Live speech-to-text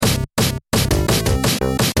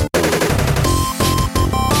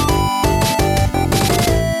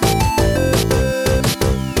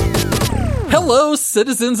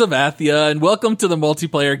citizens of Athia, and welcome to the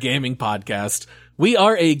Multiplayer Gaming Podcast. We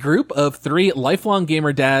are a group of 3 lifelong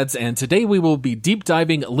gamer dads, and today we will be deep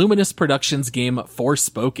diving Luminous Productions game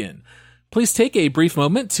Forspoken. Please take a brief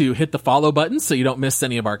moment to hit the follow button so you don't miss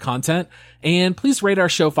any of our content, and please rate our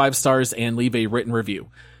show 5 stars and leave a written review.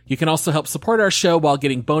 You can also help support our show while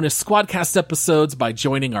getting bonus Squadcast episodes by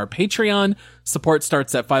joining our Patreon. Support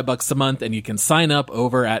starts at $5 a month, and you can sign up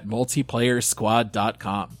over at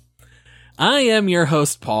multiplayersquad.com. I am your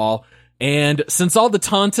host, Paul, and since all the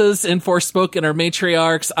Tantas in Forspoken are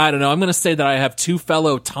matriarchs, I don't know, I'm going to say that I have 2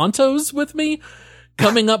 fellow Tantos with me.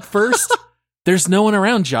 Coming up first, there's no one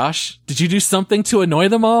around, Josh. Did you do something to annoy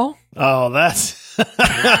them all? Oh, that's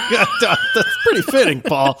pretty fitting,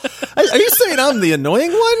 Paul. Are you saying I'm the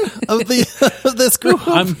annoying one of this group?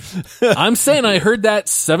 I'm saying I heard that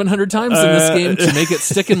 700 times in this game to make it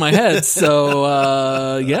stick in my head.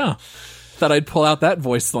 So, yeah, thought I'd pull out that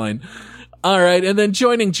voice line. All right, and then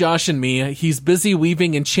joining Josh and me, he's busy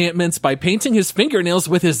weaving enchantments by painting his fingernails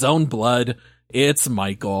with his own blood. It's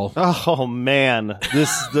Michael. Oh man,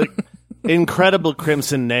 the incredible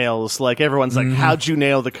crimson nails. Like everyone's like, how'd you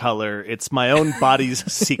nail the color? It's my own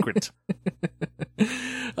body's secret.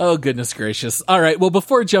 Oh, goodness gracious. All right. Well,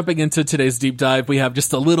 before jumping into today's deep dive, we have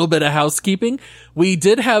just a little bit of housekeeping. We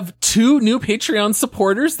did have 2 new Patreon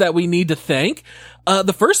supporters that we need to thank.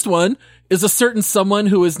 The first one is a certain someone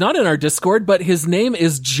who is not in our Discord, but his name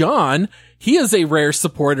is John. He is a rare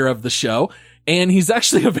supporter of the show, and he's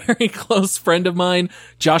actually a very close friend of mine.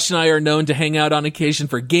 Josh and I are known to hang out on occasion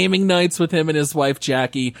for gaming nights with him and his wife,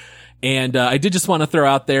 Jackie. And I did just want to throw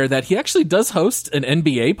out there that he actually does host an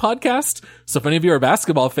NBA podcast. So if any of you are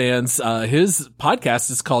basketball fans, his podcast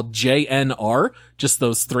is called JNR, just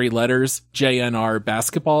those 3 letters, JNR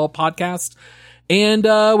Basketball Podcast. And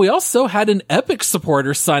we also had an Epic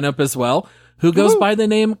supporter sign up as well, who goes by the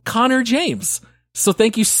name Connor James. So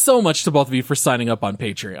thank you so much to both of you for signing up on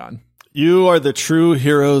Patreon. You are the true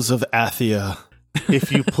heroes of Athia.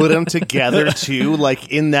 If you put them together too,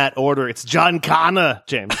 like in that order, it's John Connor,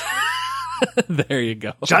 James. There you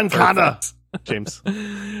go. John Connor, James.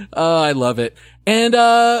 Oh, I love it. And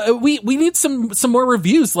we need some more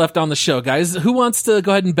reviews left on the show, guys. Who wants to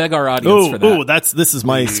go ahead and beg our audience for that? This is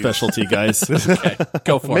my specialty, guys. Okay,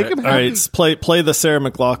 go for it. All right, play the Sarah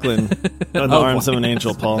McLachlan on the Arms of an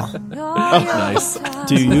Angel, Paul. Oh, nice.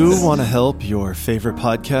 Do you want to help your favorite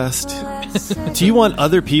podcast? Do you want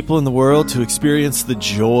other people in the world to experience the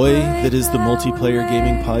joy that is the Multiplayer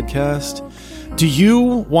Gaming Podcast? Do you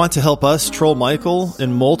want to help us troll Michael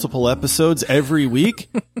in multiple episodes every week?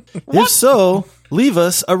 If so, leave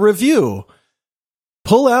us a review.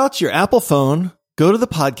 Pull out your Apple phone, go to the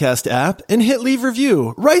podcast app, and hit leave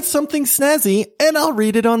review. Write something snazzy, and I'll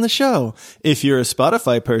read it on the show. If you're a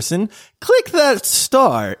Spotify person, click that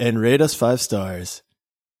star and rate us 5 stars.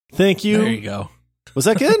 Thank you. There you go. Was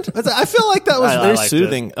that good? I feel like that was very liked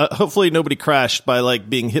soothing. Hopefully nobody crashed by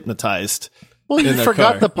being hypnotized. Well, you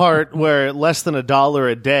forgot the part where less than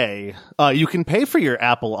 $1 a day, you can pay for your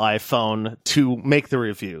Apple iPhone to make the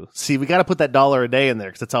review. See, we got to put that $1 a day in there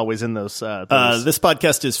because it's always in those. This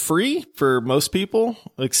podcast is free for most people,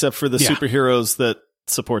 except for the superheroes that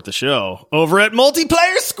support the show over at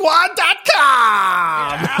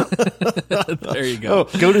multiplayersquad.com. There you go.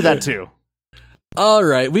 Oh, go do that too. All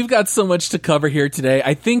right, we've got so much to cover here today.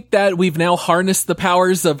 I think that we've now harnessed the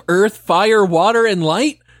powers of earth, fire, water, and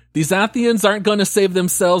light. These Athians aren't going to save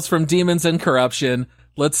themselves from demons and corruption.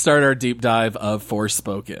 Let's start our deep dive of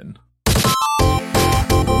Forspoken.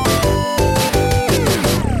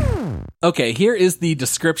 Okay, here is the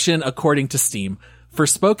description according to Steam.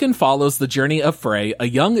 Forspoken follows the journey of Frey, a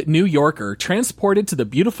young New Yorker transported to the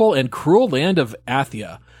beautiful and cruel land of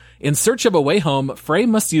Athia. In search of a way home, Frey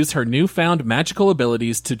must use her newfound magical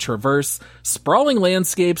abilities to traverse sprawling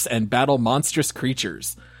landscapes and battle monstrous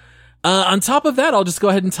creatures. On top of that, I'll just go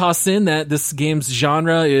ahead and toss in that this game's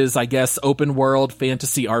genre is, I guess, open world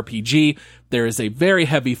fantasy RPG. There is a very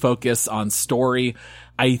heavy focus on story.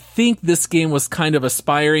 I think this game was kind of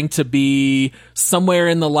aspiring to be somewhere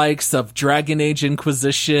in the likes of Dragon Age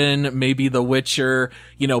Inquisition, maybe The Witcher,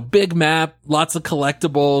 big map, lots of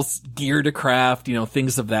collectibles, gear to craft,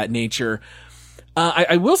 things of that nature.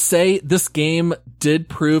 I will say this game did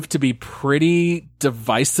prove to be pretty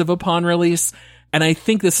divisive upon release. And I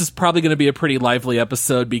think this is probably going to be a pretty lively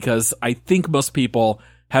episode because I think most people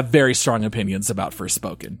have very strong opinions about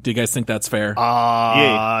Forspoken. Do you guys think that's fair?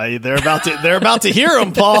 They're about to hear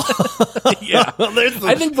them, Paul. Yeah,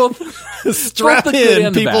 I think both. Strap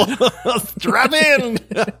in, people. Strap in.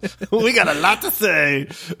 We got a lot to say.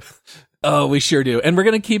 Oh, we sure do. And we're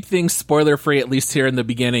going to keep things spoiler free, at least here in the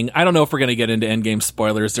beginning. I don't know if we're going to get into endgame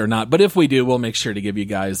spoilers or not, but if we do, we'll make sure to give you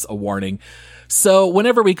guys a warning. So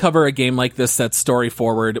whenever we cover a game like this that's story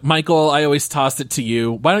forward, Michael, I always toss it to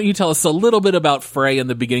you. Why don't you tell us a little bit about Frey in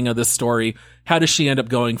the beginning of this story? How does she end up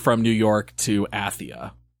going from New York to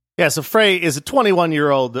Athia? Yeah, so Frey is a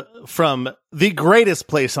 21-year-old from the greatest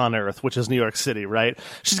place on earth, which is New York City, right?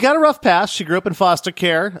 She's got a rough past. She grew up in foster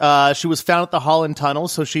care. She was found at the Holland Tunnel,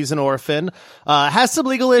 so she's an orphan. Has some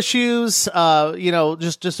legal issues,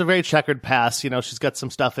 just a very checkered past. She's got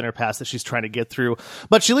some stuff in her past that she's trying to get through.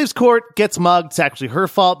 But she leaves court, gets mugged. It's actually her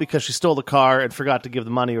fault because she stole the car and forgot to give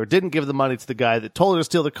the money or didn't give the money to the guy that told her to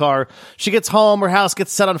steal the car. She gets home, her house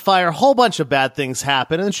gets set on fire, a whole bunch of bad things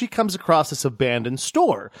happen, and then she comes across this abandoned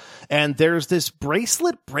store. And there's this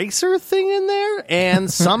bracer thing in there,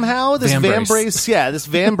 and somehow this van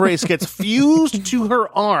brace gets fused to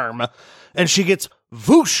her arm, and she gets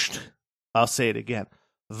vooshed. I'll say it again.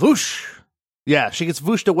 Whoosh. Yeah, she gets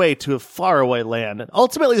vooshed away to a faraway land. And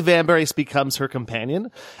ultimately, the van brace becomes her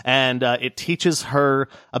companion, and it teaches her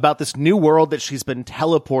about this new world that she's been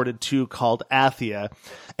teleported to called Athia.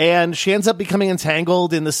 And she ends up becoming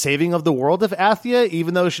entangled in the saving of the world of Athia.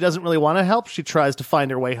 Even though she doesn't really want to help, she tries to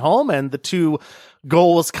find her way home, and the two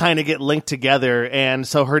goals kind of get linked together. And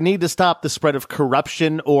so her need to stop the spread of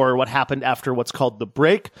corruption, or what happened after what's called the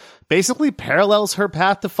break, basically parallels her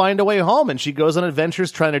path to find a way home, and she goes on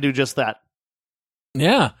adventures trying to do just that.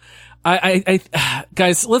 Yeah. I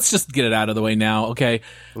guys, let's just get it out of the way now, okay?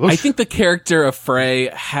 Oof. I think the character of Frey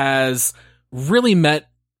has really met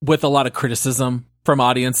with a lot of criticism from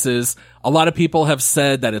audiences. A lot of people have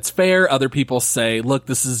said that it's fair. Other people say, look,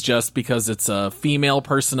 this is just because it's a female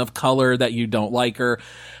person of color that you don't like her.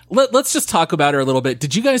 Let's just talk about her a little bit.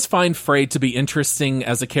 Did you guys find Frey to be interesting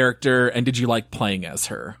as a character, and did you like playing as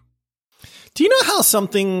her? Do you know how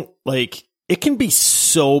something, like, it can be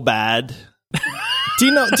so bad? Do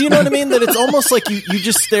you know what I mean? That it's almost like you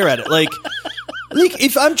just stare at it. Like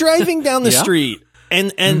if I'm driving down the street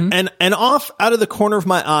and off out of the corner of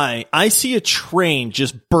my eye, I see a train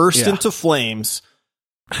just burst into flames,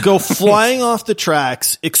 go flying off the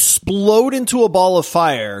tracks, explode into a ball of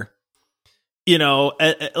fire.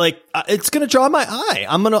 It's going to draw my eye.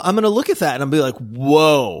 I'm going to look at that and I'll be like,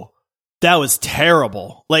 whoa, that was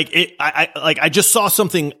terrible. I just saw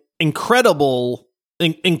something incredibly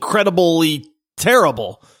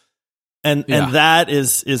terrible. And that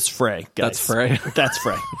is Frey, guys. That's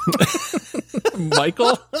Frey.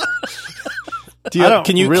 Michael?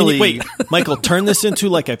 Can you wait, Michael, turn this into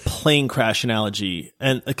like a plane crash analogy,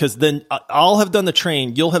 and because then I'll have done the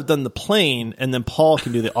train, you'll have done the plane, and then Paul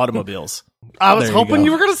can do the automobiles. I was hoping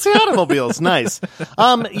you were going to say automobiles. Nice.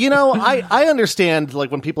 I understand,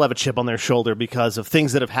 like, when people have a chip on their shoulder because of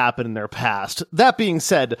things that have happened in their past. That being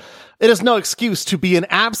said, it is no excuse to be an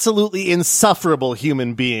absolutely insufferable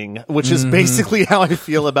human being, which is basically how I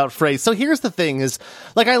feel about Frey. So here's the thing is,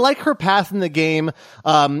 like, I like her path in the game.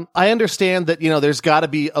 I understand that, there's got to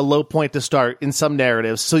be a low point to start in some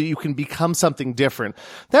narratives so you can become something different.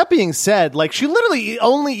 That being said, like, she literally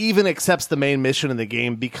only even accepts the main mission in the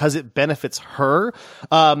game because it benefits her.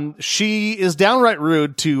 She is downright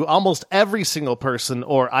rude to almost every single person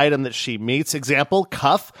or item that she meets. Example,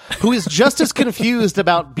 Cuff, who is just as confused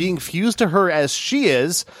about being fused to her as she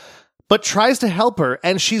is, but tries to help her,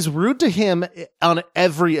 and she's rude to him on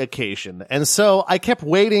every occasion. And so I kept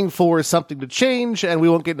waiting for something to change, and we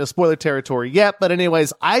won't get into spoiler territory yet, but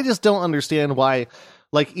anyways, I just don't understand why,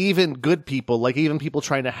 like, even good people, like even people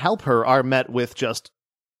trying to help her, are met with just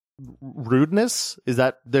rudeness.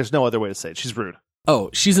 There's no other way to say it. She's rude.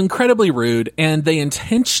 Oh, she's incredibly rude, and they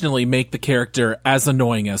intentionally make the character as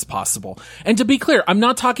annoying as possible. And to be clear, I'm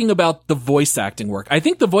not talking about the voice acting work. I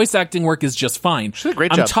think the voice acting work is just fine. She did a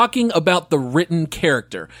great job. I'm talking about the written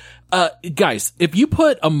character. Guys, if you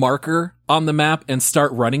put a marker on the map and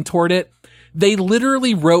start running toward it, they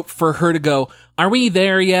literally wrote for her to go, "Are we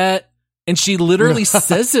there yet?" And she literally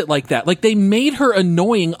says it like that. Like, they made her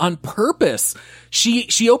annoying on purpose.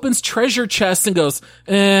 She opens treasure chests and goes,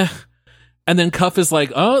 eh. And then Cuff is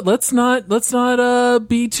like, oh, let's not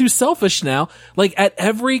be too selfish now. Like, at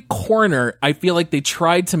every corner, I feel like they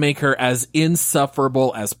tried to make her as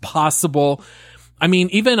insufferable as possible. I mean,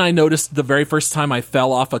 even I noticed the very first time I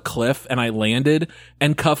fell off a cliff and I landed,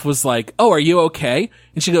 and Cuff was like, oh, are you okay?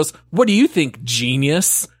 And she goes, what do you think,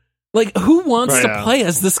 genius? Like, who wants to play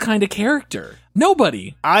as this kind of character?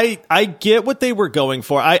 Nobody. I get what they were going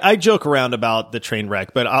for. I joke around about the train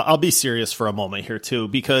wreck, but I'll be serious for a moment here too,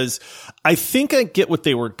 because I think I get what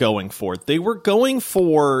they were going for. They were going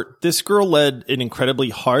for, this girl led an incredibly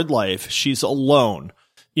hard life. She's alone.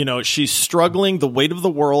 You know, she's struggling. The weight of the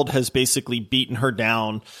world has basically beaten her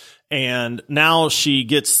down. And now she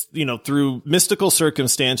gets, you know, through mystical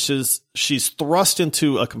circumstances, she's thrust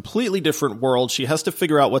into a completely different world. She has to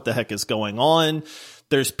figure out what the heck is going on.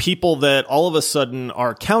 There's people that all of a sudden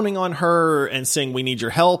are counting on her and saying, we need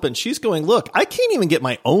your help. And she's going, look, I can't even get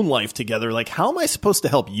my own life together. Like, how am I supposed to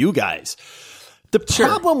help you guys? The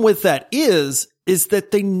problem with that is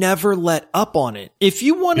that they never let up on it. If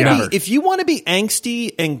you want to be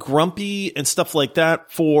angsty and grumpy and stuff like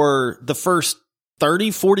that for the first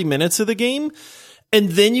 30, 40 minutes of the game, and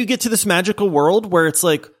then you get to this magical world where it's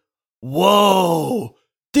like, whoa,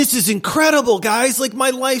 this is incredible, guys. Like, my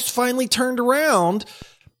life's finally turned around.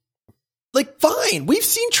 Like, fine. We've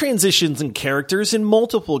seen transitions in characters in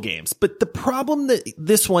multiple games, but the problem that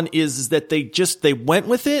this one is that they went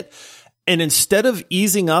with it. And instead of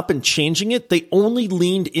easing up and changing it, they only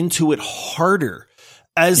leaned into it harder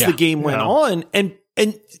as the game went on. And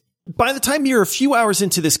by the time you're a few hours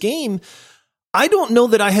into this game, I don't know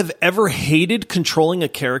that I have ever hated controlling a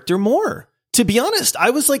character more. To be honest,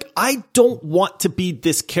 I was like, I don't want to be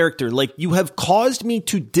this character. Like, you have caused me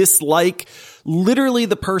to dislike literally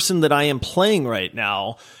the person that I am playing right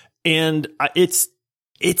now. And it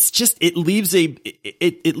leaves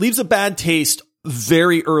a bad taste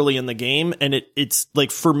very early in the game. And it's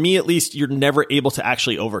like, for me, at least, you're never able to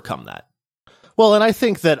actually overcome that. Well, and I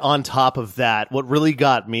think that on top of that, what really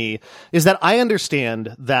got me is that I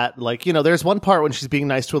understand that, like, you know, there's one part when she's being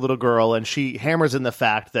nice to a little girl and she hammers in the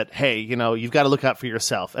fact that, hey, you know, you've got to look out for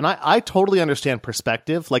yourself. And I totally understand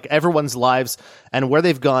perspective. Like, everyone's lives and where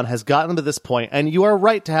they've gone has gotten to this point, and you are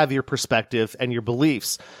right to have your perspective and your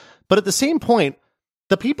beliefs. But at the same point,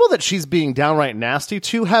 the people that she's being downright nasty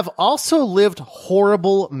to have also lived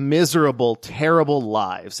horrible, miserable, terrible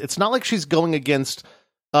lives. It's not like she's going against,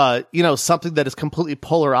 something that is completely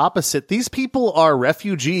polar opposite. These people are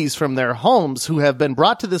refugees from their homes who have been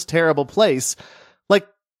brought to this terrible place. Like,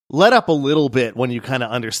 let up a little bit when you kind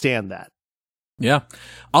of understand that. Yeah.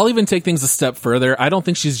 I'll even take things a step further. I don't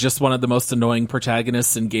think she's just one of the most annoying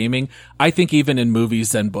protagonists in gaming. I think even in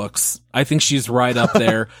movies and books, I think she's right up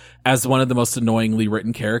there as one of the most annoyingly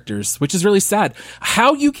written characters, which is really sad.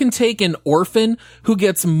 How you can take an orphan who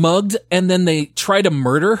gets mugged and then they try to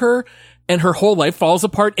murder her and her whole life falls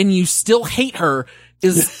apart and you still hate her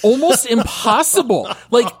is almost impossible.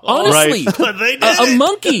 Like, honestly, a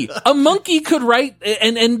monkey could write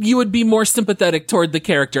and you would be more sympathetic toward the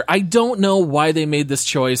character. I don't know why they made this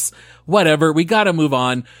choice. Whatever. We gotta move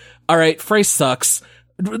on. All right. Frey sucks.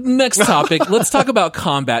 Next topic. Let's talk about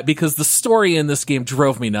combat, because the story in this game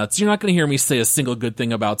drove me nuts. You're not going to hear me say a single good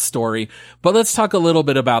thing about story, but let's talk a little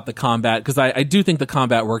bit about the combat, because I do think the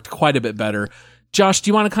combat worked quite a bit better. Josh, do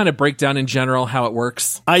you want to kind of break down in general how it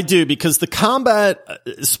works? I do, because the combat,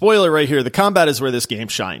 spoiler right here, the combat is where this game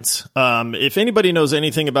shines. If anybody knows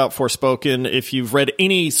anything about Forspoken, if you've read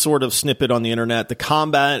any sort of snippet on the internet, the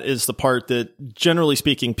combat is the part that, generally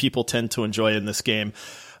speaking, people tend to enjoy in this game.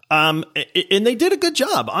 And they did a good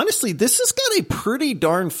job. Honestly, this has got a pretty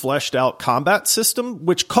darn fleshed out combat system,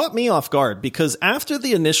 which caught me off guard, because after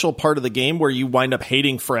the initial part of the game where you wind up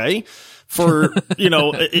hating Frey, and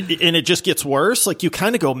it just gets worse. Like, you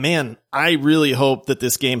kind of go, man, I really hope that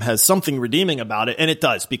this game has something redeeming about it. And it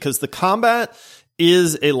does, because the combat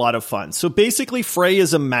is a lot of fun. So basically, Frey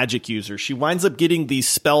is a magic user. She winds up getting these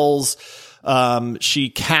spells. She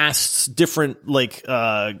casts different,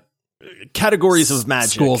 categories of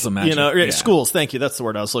magic. Schools of magic. Schools. Thank you. That's the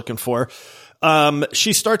word I was looking for.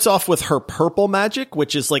 She starts off with her purple magic,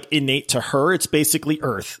 which is like innate to her. It's basically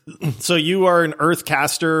earth. So you are an earth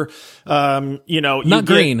caster. Not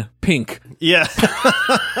green, pink. Yeah.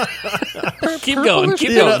 Keep going.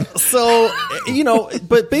 So,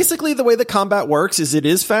 but basically the way the combat works is it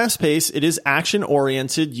is fast paced. It is action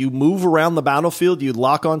oriented. You move around the battlefield. You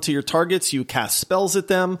lock onto your targets. You cast spells at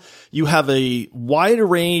them. You have a wide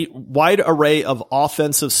array of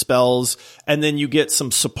offensive spells. And then you get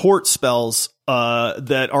some support spells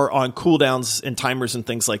that are on cooldowns and timers and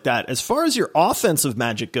things like that. As far as your offensive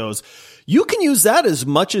magic goes, you can use that as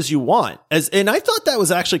much as you want. And I thought that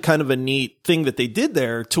was actually kind of a neat thing that they did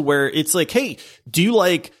there, to where it's like, hey, do you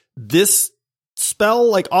like this spell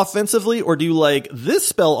like offensively, or do you like this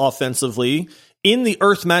spell offensively in the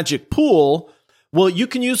earth magic pool? Well, you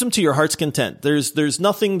can use them to your heart's content. There's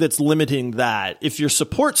nothing that's limiting that. If your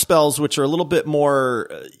support spells, which are a little bit more,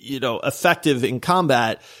 effective in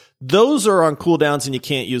combat, those are on cooldowns and you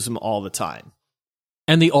can't use them all the time.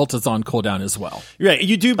 And the ult is on cooldown as well. Right.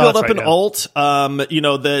 You do build up an ult.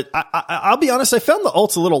 I'll be honest, I found the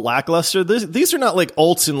ults a little lackluster. These are not like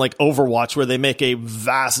ults in like Overwatch where they make a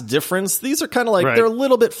vast difference. These are kind of like, they're a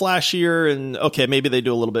little bit flashier and okay, maybe they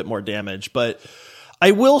do a little bit more damage. But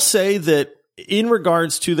I will say that in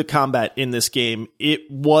regards to the combat in this game, it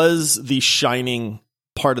was the shining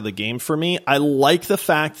part of the game for me. I like the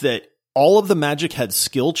fact that all of the magic had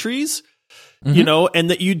skill trees. You know,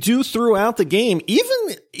 and that you do throughout the game,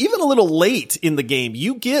 even a little late in the game,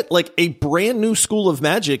 you get like a brand new school of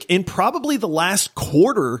magic in probably the last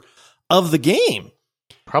quarter of the game.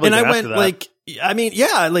 Probably. And I went like, I mean,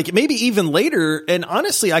 yeah, like maybe even later. And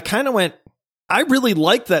honestly, I kind of went, I really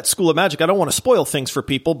liked that school of magic. I don't want to spoil things for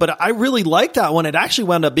people, but I really liked that one. It actually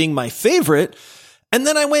wound up being my favorite. And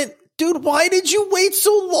then I went, dude, why did you wait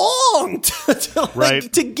so long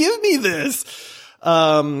to give me this?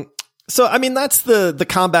 So, I mean, that's the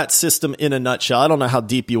combat system in a nutshell. I don't know how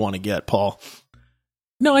deep you want to get, Paul.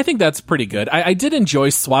 No, I think that's pretty good. I did enjoy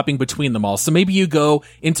swapping between them all. So maybe you go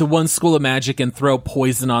into one school of magic and throw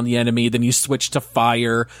poison on the enemy, then you switch to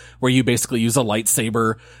fire, where you basically use a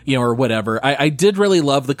lightsaber, or whatever. I did really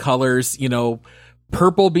love the colors,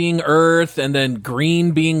 purple being earth and then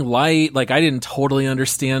green being light. Like, I didn't totally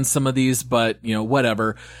understand some of these, but,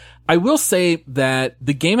 whatever. I will say that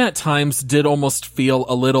the game at times did almost feel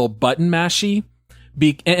a little button mashy.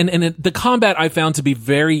 The combat I found to be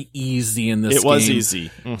very easy in this game. It was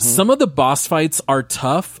easy. Mm-hmm. Some of the boss fights are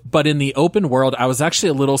tough, but in the open world, I was actually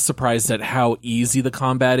a little surprised at how easy the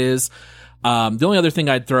combat is. The only other thing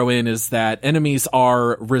I'd throw in is that enemies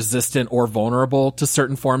are resistant or vulnerable to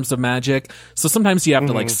certain forms of magic. So sometimes you have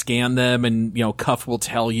to like scan them and, Cuff will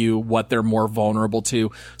tell you what they're more vulnerable to.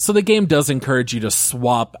 So the game does encourage you to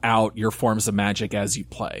swap out your forms of magic as you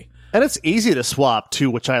play. And it's easy to swap too,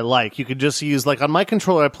 which I like. You can just use, like on my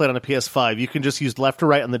controller I played on a PS5, you can just use left or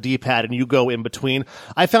right on the D-pad and you go in between.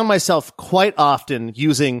 I found myself quite often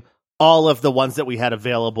using all of the ones that we had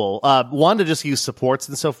available. One to just use supports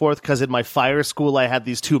and so forth, because in my fire school I had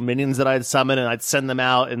these 2 minions that I'd summon and I'd send them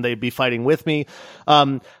out and they'd be fighting with me.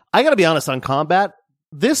 I gotta be honest, on combat,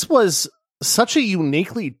 this was such a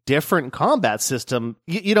uniquely different combat system.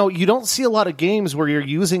 You don't see a lot of games where you're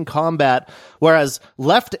using combat, whereas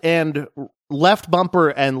left bumper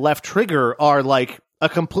and left trigger are like a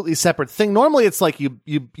completely separate thing. Normally it's like you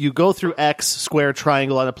go through X, square,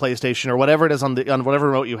 triangle on a PlayStation or whatever it is on whatever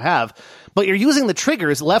remote you have, but you're using the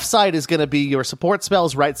triggers. Left side is going to be your support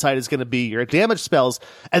spells, right side is going to be your damage spells,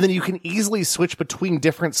 and then you can easily switch between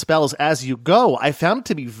different spells as you go. I found it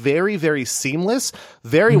to be very, very seamless,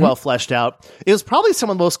 very well fleshed out. It was probably some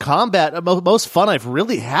of the most fun I've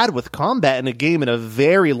really had with combat in a game in a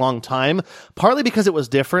very long time, partly because it was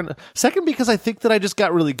different. Second, because I think that I just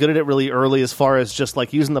got really good at it really early as far as just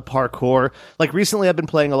like using the parkour. Like recently I've been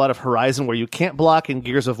playing a lot of Horizon where you can't block, in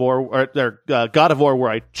Gears of War or God of War where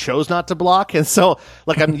I chose not to block, and so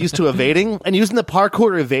like I'm used to evading, and using the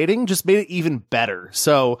parkour evading just made it even better.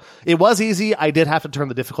 So it was easy. I did have to turn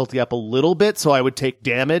the difficulty up a little bit so I would take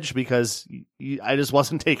damage, because I just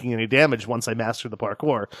wasn't taking any damage once I mastered the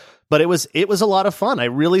parkour. But it was a lot of fun. I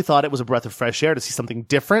really thought it was a breath of fresh air to see something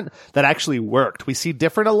different that actually worked. We see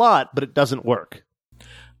different a lot, but it doesn't work.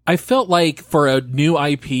 I felt like for a new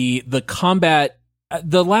IP, the combat,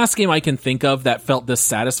 the last game I can think of that felt this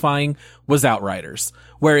satisfying was Outriders,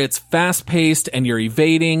 where it's fast paced and you're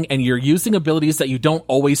evading and you're using abilities that you don't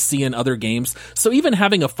always see in other games. So even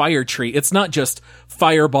having a fire tree, it's not just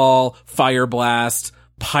fireball, fire blast,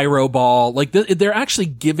 pyro ball. Like they're actually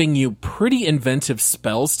giving you pretty inventive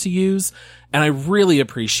spells to use. And I really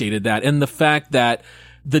appreciated that. And the fact that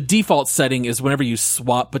the default setting is whenever you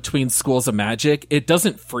swap between schools of magic, it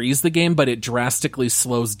doesn't freeze the game, but it drastically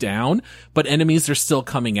slows down, but enemies are still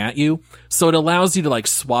coming at you. So it allows you to like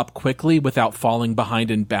swap quickly without falling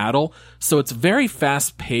behind in battle. So it's very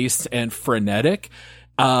fast paced and frenetic,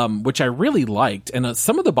 which I really liked. And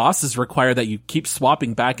some of the bosses require that you keep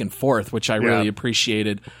swapping back and forth, which I really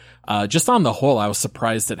appreciated. Just on the whole, I was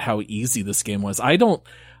surprised at how easy this game was. I don't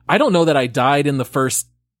know that I died in the first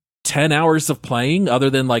 10 hours of playing,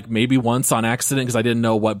 other than like maybe once on accident because I didn't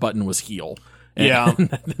know what button was heal. And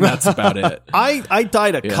that's about it. I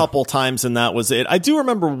died a couple times and that was it. I do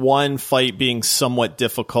remember one fight being somewhat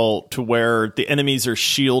difficult to where the enemies are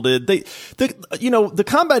shielded. The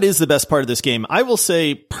combat is the best part of this game. I will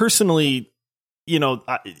say personally,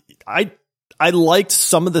 I liked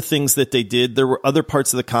some of the things that they did. There were other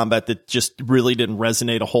parts of the combat that just really didn't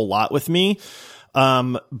resonate a whole lot with me.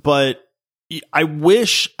 But I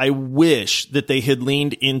wish that they had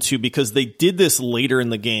leaned into, because they did this later in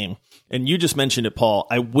the game, and you just mentioned it, Paul.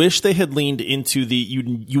 I wish they had leaned into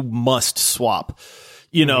you must swap.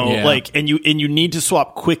 you know, like, and you need to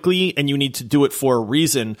swap quickly and you need to do it for a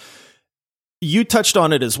reason. You touched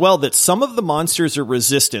on it as well, that some of the monsters are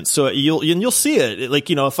resistant. So you'll see it. Like,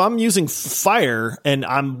 you know, if I'm using fire and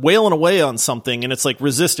I'm wailing away on something and it's like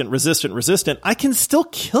resistant, I can still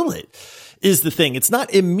kill it, is the thing. It's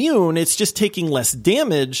not immune. It's just taking less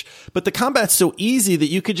damage, but the combat's so easy that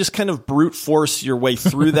you could just kind of brute force your way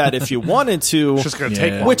through that if you wanted to. It's just going to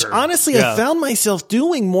take longer. Which honestly, I found myself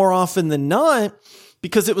doing more often than not.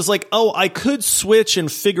 Because it was like, oh, I could switch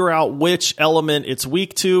and figure out which element it's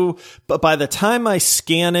weak to, but by the time I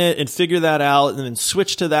scan it and figure that out and then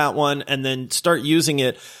switch to that one and then start using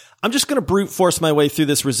it, I'm just going to brute force my way through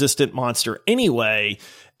this resistant monster anyway.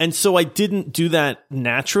 And so I didn't do that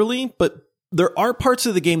naturally, but there are parts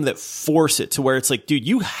of the game that force it to where it's like, dude,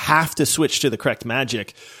 you have to switch to the correct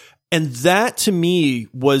magic. And that to me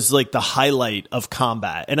was like the highlight of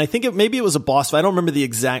combat. And I think maybe it was a boss fight. I don't remember the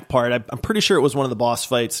exact part. I'm pretty sure it was one of the boss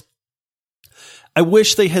fights. I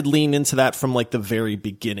wish they had leaned into that from like the very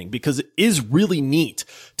beginning, because it is really neat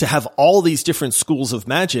to have all these different schools of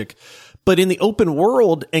magic. But in the open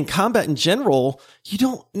world and combat in general, you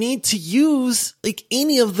don't need to use like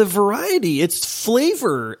any of the variety. It's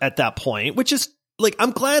flavor at that point, which is like,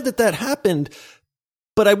 I'm glad that happened,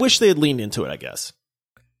 but I wish they had leaned into it, I guess.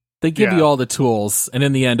 They give you all the tools, and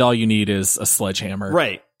in the end, all you need is a sledgehammer,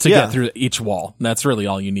 to get through each wall. That's really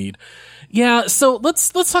all you need. Yeah, so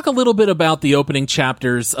let's talk a little bit about the opening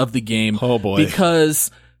chapters of the game. Oh boy,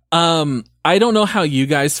 because I don't know how you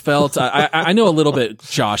guys felt. I know a little bit,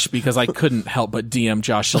 Josh, because I couldn't help but DM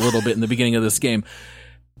Josh a little bit in the beginning of this game.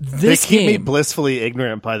 They keep me blissfully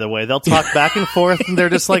ignorant, by the way. They'll talk back and forth, and they're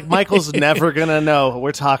just like, Michael's never going to know what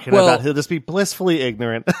we're talking about. He'll just be blissfully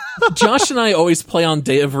ignorant. Josh and I always play on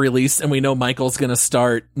day of release, and we know Michael's going to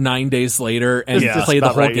start 9 days later and play the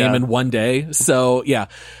whole game in one day. So, yeah.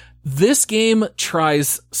 This game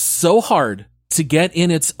tries so hard to get in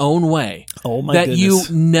its own way that you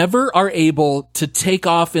never are able to take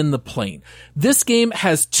off in the plane. This game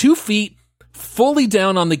has 2 feet fully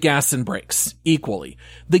down on the gas and brakes equally.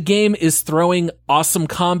 The game is throwing awesome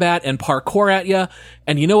combat and parkour at you.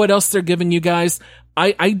 And you know what else they're giving you guys?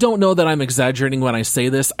 I don't know that I'm exaggerating when I say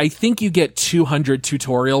this. I think you get 200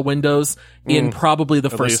 tutorial windows in probably the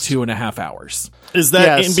first 2.5 hours. Is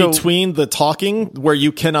that between the talking where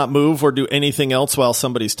you cannot move or do anything else while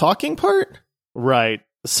somebody's talking part? Right.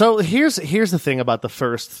 So here's the thing about the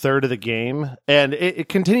first third of the game, and it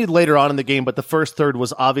continued later on in the game, but the first third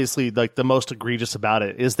was obviously like the most egregious about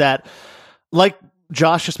it, is that, like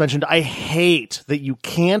Josh just mentioned, I hate that you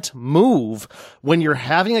can't move when you're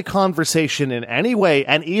having a conversation in any way,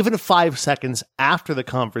 and even 5 seconds after the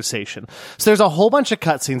conversation. So there's a whole bunch of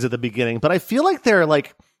cutscenes at the beginning, but I feel like they're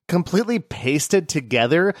like completely pasted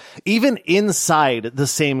together, even inside the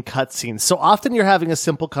same cutscene. So often you're having a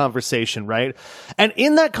simple conversation, right? And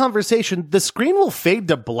in that conversation, the screen will fade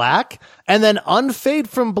to black and then unfade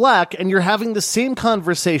from black, and you're having the same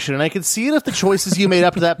conversation. And I could see it if the choices you made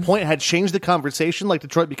up to that point had changed the conversation, like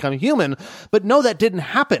Detroit Become Human. But no, that didn't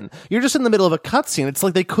happen. You're just in the middle of a cutscene. It's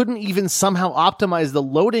like they couldn't even somehow optimize the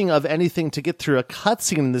loading of anything to get through a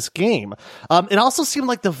cutscene in this game. It also seemed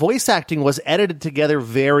like the voice acting was edited together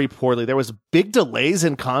very poorly. There was big delays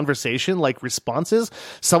in conversation, like responses.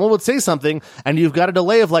 Someone would say something, and you've got a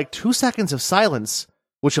delay of like 2 seconds of silence,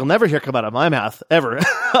 which you'll never hear come out of my mouth, ever.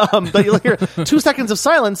 But you'll hear 2 seconds of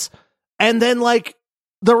silence, and then like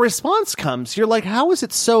the response comes. You're like, how is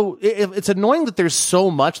it so... It's annoying that there's so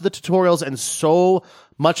much of the tutorials and so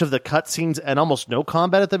much of the cutscenes and almost no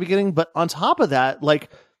combat at the beginning, but on top of that, like,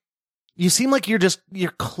 you seem like you're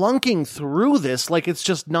clunking through this. Like, it's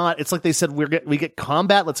just not, it's like they said, we get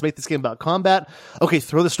combat. Let's make this game about combat. Okay,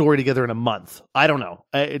 throw the story together in a month. I don't know.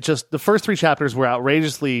 It just, the first 3 chapters were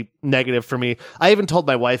outrageously negative for me. I even told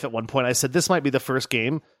my wife at one point, I said, this might be the first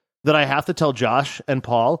game that I have to tell Josh and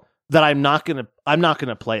Paul that I'm not going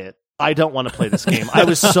to play it. I don't want to play this game. I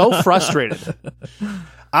was so frustrated.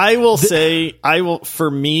 I will say,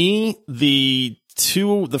 for me, the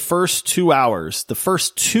first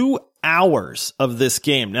 2 hours of this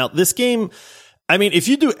game. Now, this game, I mean, if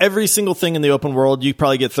you do every single thing in the open world, you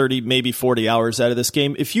probably get 30, maybe 40 hours out of this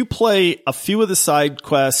game. If you play a few of the side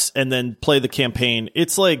quests and then play the campaign,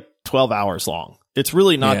 it's like 12 hours long. It's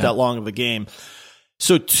really not that long of a game.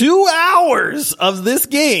 So 2 hours of this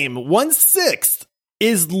game, 1/6,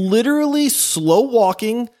 is literally slow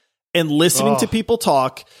walking and listening to people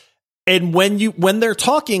talk. And when they're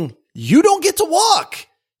talking, you don't get to walk.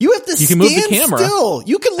 You have to stand move the camera. Still.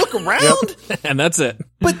 You can look around. And that's it.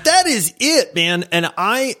 But that is it, man. And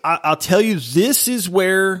I'll tell you, this is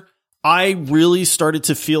where I really started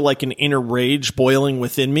to feel like an inner rage boiling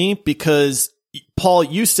within me, because Paul,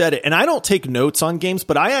 you said it, and I don't take notes on games,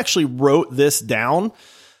 but I actually wrote this down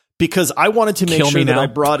because I wanted to make sure that I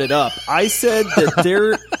brought it up. I said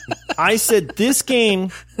that this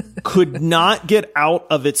game could not get out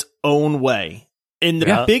of its own way. And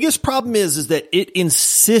the biggest problem is that it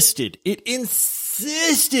insisted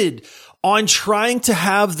on trying to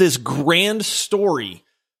have this grand story,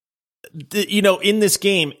 in this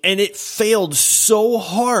game. And it failed so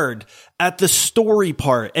hard at the story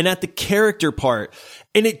part and at the character part.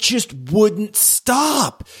 And it just wouldn't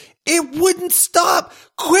stop. It wouldn't stop.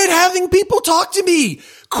 Quit having people talk to me.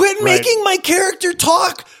 Quit making my character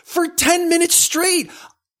talk for 10 minutes straight.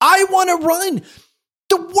 I want to run.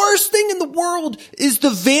 The worst thing in the world is the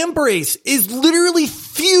vambrace is literally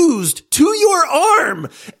fused to your arm.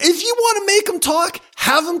 If you want to make them talk,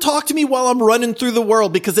 have them talk to me while I'm running through the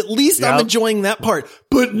world, because at least I'm enjoying that part.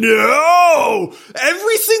 But no!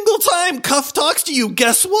 Every single time Cuff talks to you,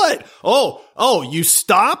 guess what? Oh, you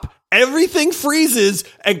stop? Everything freezes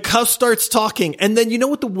and Cuff starts talking. And then you know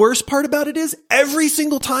what the worst part about it is? Every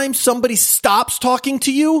single time somebody stops talking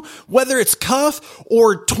to you, whether it's Cuff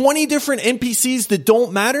or 20 different NPCs that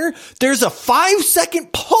don't matter, there's a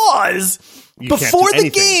 5-second pause before the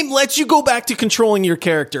game lets you go back to controlling your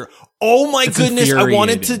character. Oh my goodness.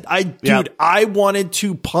 I wanted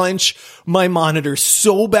to punch my monitor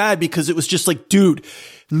so bad because it was just like, dude,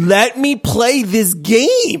 let me play this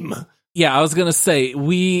game. Yeah, I was going to say,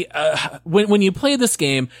 when you play this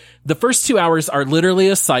game, the first 2 hours are literally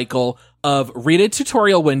a cycle of read a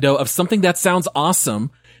tutorial window of something that sounds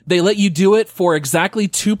awesome. They let you do it for exactly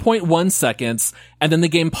 2.1 seconds, and then the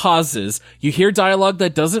game pauses. You hear dialogue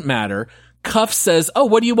that doesn't matter. Cuff says, oh,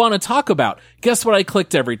 what do you want to talk about? Guess what I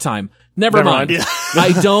clicked every time? Never mind.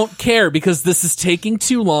 I don't care because this is taking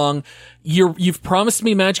too long. You've promised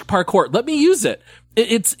me magic parkour. Let me use it.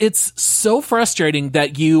 It's so frustrating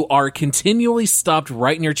that you are continually stopped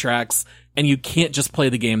right in your tracks and you can't just play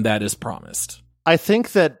the game that is promised. I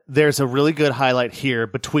think that there's a really good highlight here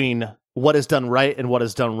between what is done right and what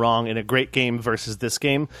is done wrong in a great game versus this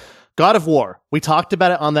game. God of War. We talked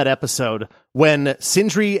about it on that episode when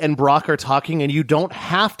Sindri and Brock are talking and you don't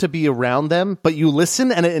have to be around them, but you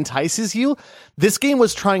listen and it entices you. This game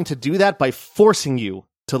was trying to do that by forcing you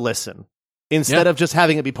to listen instead of just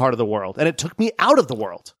having it be part of the world. And it took me out of the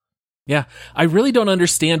world. Yeah. I really don't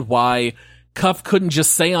understand why Cuff couldn't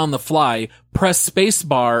just say on the fly, press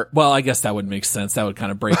spacebar. Well, I guess that would make sense. That would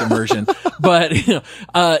kind of break immersion. But,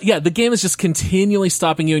 the game is just continually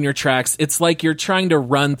stopping you in your tracks. It's like you're trying to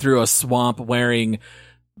run through a swamp wearing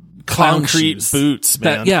concrete shoes. Boots,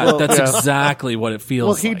 man. That's exactly what it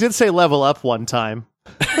feels like. Well, he did say level up one time.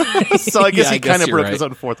 So I guess he kind of broke his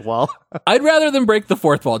own fourth wall. I'd rather than break the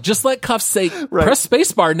fourth wall. Just let Cuff say, press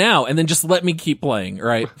spacebar now, and then just let me keep playing,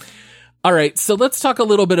 right? All right, so let's talk a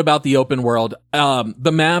little bit about the open world.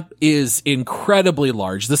 The map is incredibly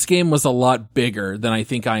large. This game was a lot bigger than I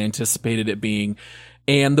think I anticipated it being.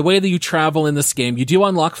 And the way that you travel in this game, you do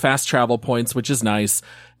unlock fast travel points, which is nice.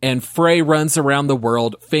 And Frey runs around the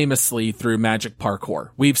world famously through magic parkour.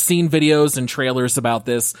 We've seen videos and trailers about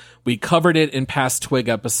this. We covered it in past Twig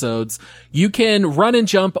episodes. You can run and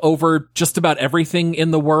jump over just about everything in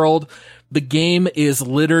the world. The game is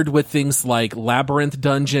littered with things like labyrinth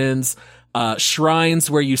dungeons, shrines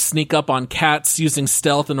where you sneak up on cats using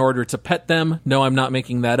stealth in order to pet them. No, I'm not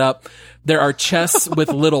making that up. There are chests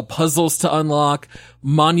with little puzzles to unlock,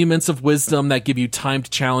 monuments of wisdom that give you timed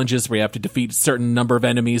challenges where you have to defeat a certain number of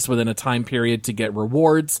enemies within a time period to get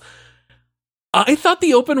rewards. I thought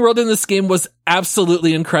the open world in this game was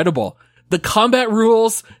absolutely incredible. The combat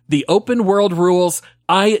rules, the open world rules,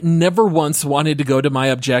 I never once wanted to go to my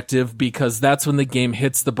objective because that's when the game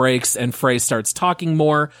hits the brakes and Frey starts talking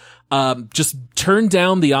more. Just turn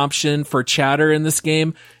down the option for chatter in this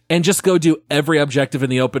game and just go do every objective in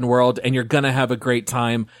the open world and you're gonna have a great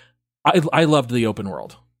time. I loved the open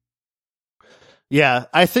world. Yeah,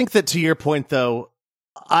 I think that to your point though,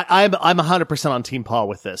 I'm 100% on Team Paul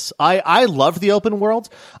with this. I love the open world.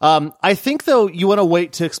 I think though you want to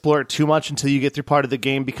wait to explore it too much until you get through part of the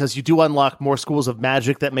game because you do unlock more schools of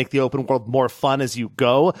magic that make the open world more fun as you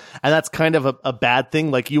go. And that's kind of a bad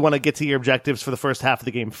thing. Like you want to get to your objectives for the first half of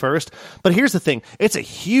the game first. But here's the thing. It's a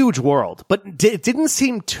huge world, but it didn't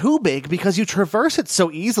seem too big because you traverse it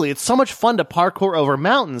so easily. It's so much fun to parkour over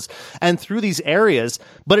mountains and through these areas,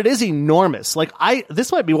 but it is enormous. Like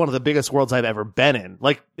this might be one of the biggest worlds I've ever been in.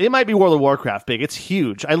 Like, it might be World of Warcraft big. It's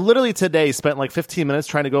huge. I literally today spent like 15 minutes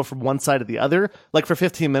trying to go from one side to the other. Like for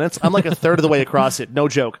 15 minutes. I'm like a third of the way across it. No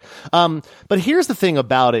joke. But here's the thing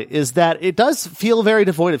about it is that it does feel very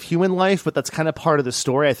devoid of human life, but that's kind of part of the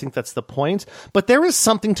story. I think that's the point. But there is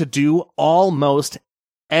something to do almost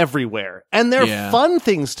everywhere. And they're fun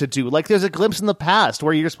things to do. Like there's a glimpse in the past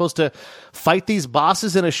where you're supposed to fight these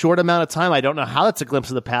bosses in a short amount of time. I don't know how that's a glimpse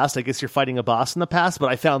of the past. I guess you're fighting a boss in the past, but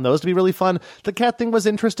I found those to be really fun. The cat thing was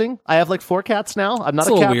interesting. I have like 4 cats now. I'm not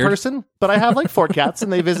a cat person, but I have like 4 cats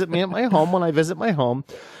and they visit me at my home when I visit my home.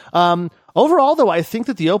 Overall, though, I think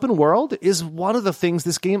that the open world is one of the things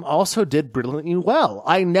this game also did brilliantly well.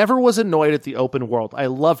 I never was annoyed at the open world. I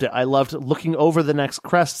loved it. I loved looking over the next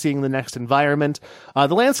crest, seeing the next environment.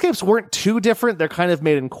 The landscapes weren't too different. They're kind of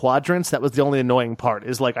made in quadrants. That was the only annoying part,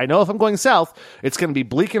 is like, I know if I'm going south, it's going to be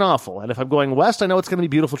bleak and awful. And if I'm going west, I know it's going to be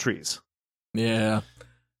beautiful trees. Yeah.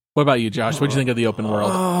 What about you, Josh? What did you think of the open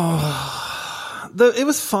world? It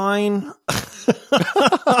was fine.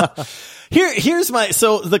 Here's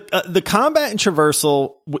the combat and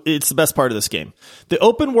traversal. It's the best part of this game. The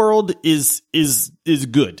open world is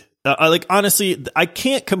good. Honestly, I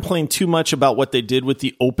can't complain too much about what they did with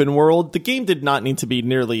the open world. The game did not need to be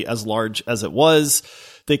nearly as large as it was.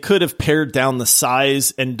 They could have pared down the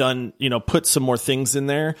size and done, put some more things in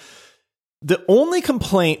there. The only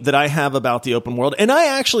complaint that I have about the open world, and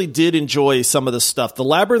I actually did enjoy some of the stuff. The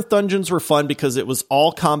labyrinth dungeons were fun because it was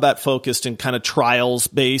all combat focused and kind of trials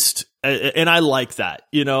based. And I like that,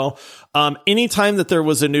 anytime that there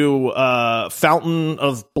was a new, fountain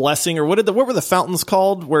of blessing, or what were the fountains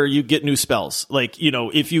called where you get new spells? Like,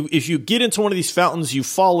 if you get into one of these fountains, you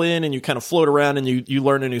fall in and you kind of float around and you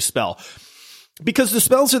learn a new spell. Because the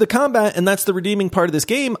spells are the combat, and that's the redeeming part of this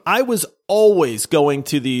game. I was always going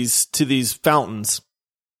to these fountains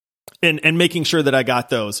and making sure that I got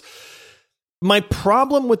those. My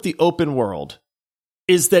problem with the open world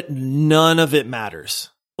is that none of it matters.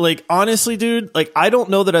 Like, honestly, dude, I don't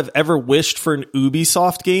know that I've ever wished for an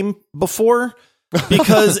Ubisoft game before.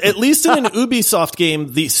 Because at least in an Ubisoft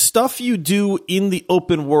game, the stuff you do in the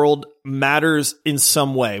open world matters in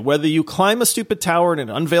some way. Whether you climb a stupid tower and it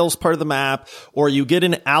unveils part of the map, or you get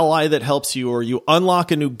an ally that helps you, or you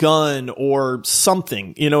unlock a new gun or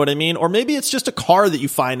something, you know what I mean? Or maybe it's just a car that you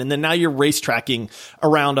find and then now you're race tracking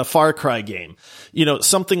around a Far Cry game,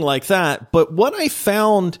 something like that. But what I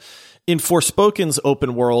found in Forspoken's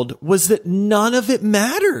open world was that none of it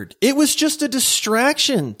mattered. It was just a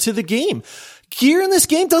distraction to the game. Gear in this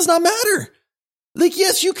game does not matter. Like,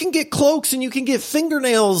 yes, you can get cloaks and you can get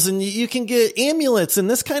fingernails and you can get amulets and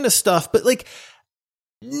this kind of stuff, but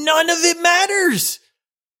none of it matters.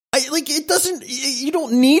 It doesn't, you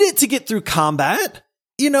don't need it to get through combat,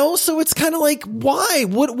 so it's kind of like, why?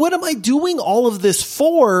 What am I doing all of this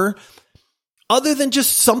for? Other than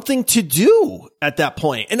just something to do at that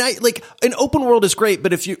point. And an open world is great,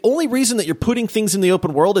 but if your only reason that you're putting things in the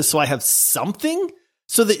open world is so I have something,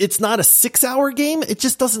 so that it's not a 6-hour game, it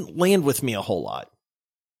just doesn't land with me a whole lot.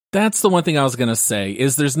 That's the one thing I was going to say,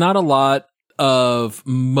 is there's not a lot of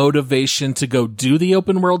motivation to go do the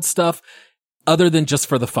open world stuff other than just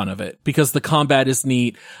for the fun of it, because the combat is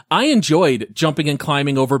neat. I enjoyed jumping and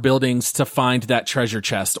climbing over buildings to find that treasure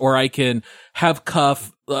chest, or I can have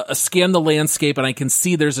Cuff scan the landscape and I can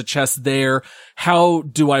see there's a chest there. How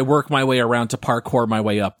do I work my way around to parkour my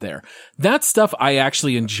way up there? That stuff I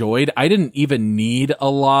actually enjoyed. I didn't even need a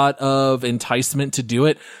lot of enticement to do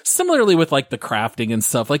it. Similarly with the crafting and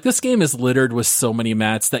stuff. This game is littered with so many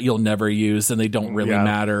mats that you'll never use and they don't really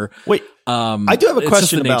matter. Wait, I do have a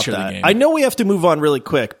question about that. I know we have to move on really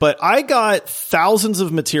quick, but I got thousands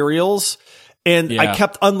of materials. And I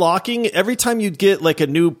kept unlocking. Every time you'd get a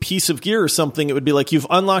new piece of gear or something, it would be you've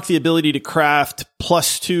unlocked the ability to craft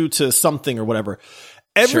 +2 to something or whatever.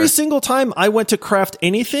 Every single time I went to craft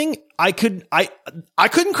anything, I couldn't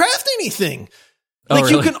craft anything.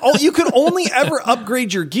 Really? you can only ever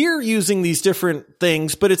upgrade your gear using these different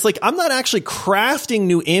things, but it's I'm not actually crafting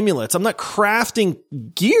new amulets. I'm not crafting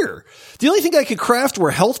gear. The only thing I could craft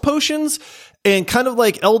were health potions. And kind of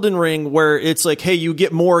like Elden Ring, where it's hey, you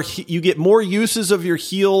get more uses of your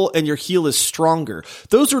heal and your heal is stronger.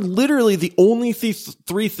 Those are literally the only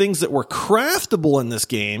 3 things that were craftable in this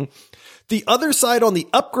game. The other side on the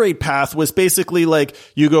upgrade path was basically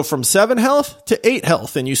you go from 7 health to 8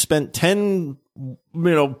 health and you spent 10,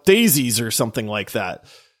 daisies or something like that.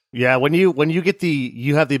 Yeah, when you get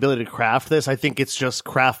you have the ability to craft this, I think it's just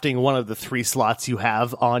crafting one of the 3 slots you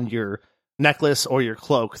have on your necklace or your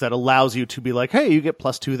cloak that allows you to be hey, you get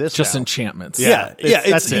 +2 this. Just now. Enchantments. Yeah.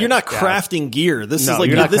 You're not crafting gear. This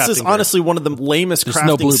is honestly one of the lamest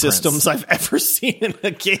crafting systems I've ever seen in a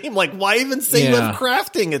game. Why even say you have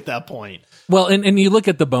crafting at that point? Well, and you look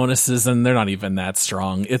at the bonuses and they're not even that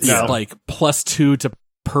strong. It's +2 to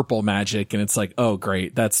purple magic, and it's oh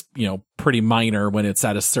great, that's pretty minor when it's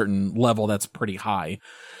at a certain level that's pretty high.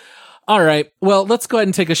 All right, well, let's go ahead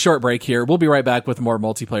and take a short break here. We'll be right back with more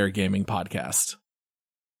Multiplayer Gaming Podcast.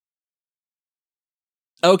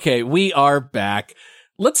 Okay, we are back.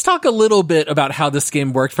 Let's talk a little bit about how this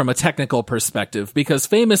game worked from a technical perspective, because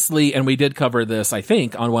famously, and we did cover this, I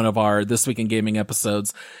think, on one of our This Week in Gaming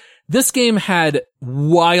episodes, this game had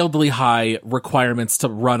wildly high requirements to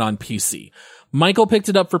run on PC. Michael picked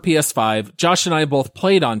it up for PS5. Josh and I both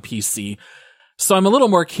played on PC. So I'm a little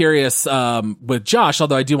more curious with Josh,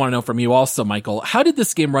 although I do want to know from you also, Michael. How did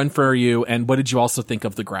this game run for you, and what did you also think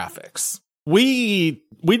of the graphics? We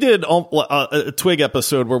did a Twig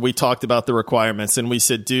episode where we talked about the requirements, and we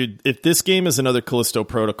said, dude, if this game is another Callisto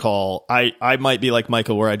Protocol, I might be like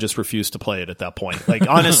Michael, where I just refuse to play it at that point. Like,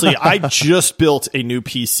 honestly, I just built a new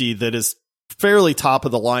PC that is fairly top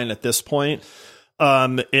of the line at this point.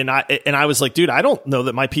 And I was like, dude, I don't know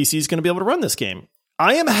that my PC is going to be able to run this game.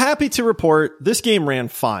 I am happy to report this game ran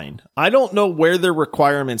fine. I don't know where their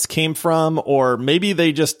requirements came from, or maybe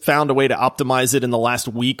they just found a way to optimize it in the last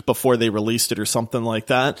week before they released it or something like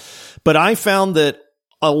that. But I found that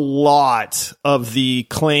a lot of the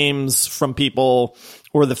claims from people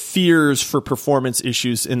or the fears for performance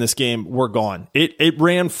issues in this game were gone. It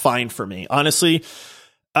ran fine for me. Honestly,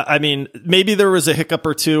 I mean, maybe there was a hiccup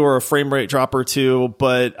or two or a frame rate drop or two,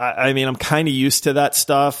 but I mean, I'm kind of used to that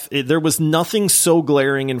stuff. There was nothing so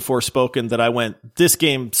glaring in Forspoken that I went, this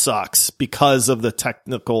game sucks because of the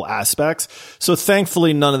technical aspects. So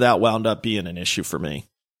thankfully, none of that wound up being an issue for me.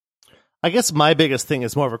 I guess my biggest thing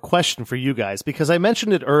is more of a question for you guys, because I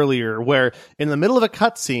mentioned it earlier where in the middle of a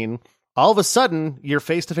cutscene, all of a sudden, you're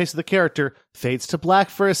face to face with the character, fades to black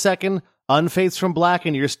for a second, unfades from black,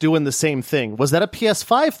 and you're just doing the same thing. Was that a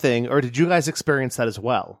PS5 thing, or did you guys experience that as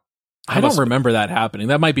well? I don't remember that happening.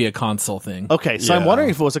 That might be a console thing. Okay, so I'm wondering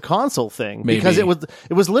if it was a console thing. Maybe. Because it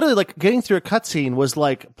was literally like getting through a cutscene was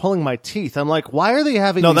like pulling my teeth. I'm like, why are they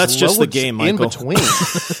having these that's just the game, Michael. in between?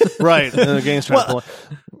 Right, and the game's trying to pull.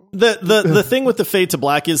 The thing with the fade to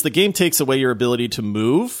black is the game takes away your ability to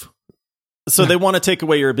move. So they want to take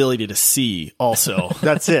away your ability to see also.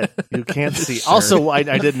 That's it. You can't see. Sure. Also, I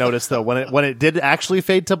did notice though, when it did actually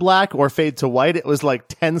fade to black or fade to white, it was like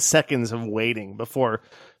 10 seconds of waiting before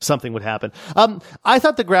something would happen. I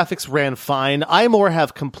thought the graphics ran fine. I more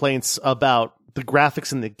have complaints about the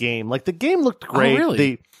graphics in the game. Like, the game looked great. Oh,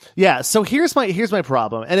 really? Yeah, so here's my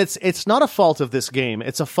problem. And it's not a fault of this game.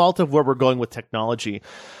 It's a fault of where we're going with technology.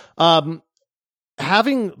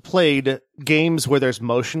 Having played games where there's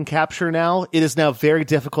motion capture now, it is now very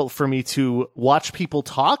difficult for me to watch people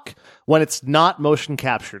talk when it's not motion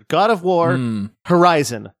captured. God of War,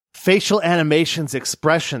 Horizon, facial animations,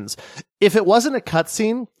 expressions. If it wasn't a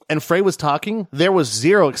cutscene and Frey was talking, there was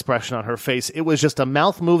zero expression on her face. It was just a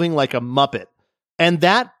mouth moving like a Muppet. And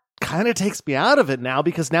that kind of takes me out of it now,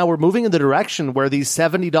 because now we're moving in the direction where these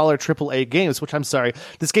 $70 AAA games, which I'm sorry,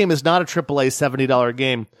 this game is not a AAA $70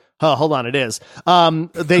 game. Oh, hold on, it is.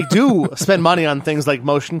 They do spend money on things like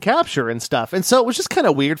motion capture and stuff. And so it was just kind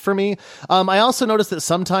of weird for me. I also noticed that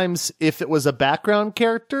sometimes if it was a background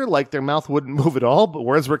character, like, their mouth wouldn't move at all, but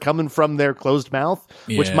words were coming from their closed mouth,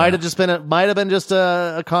 which might have been just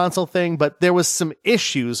a console thing, but there was some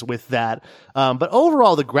issues with that. But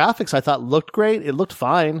overall, the graphics I thought looked great. It looked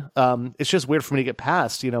fine. It's just weird for me to get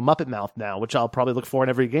past, Muppet mouth now, which I'll probably look for in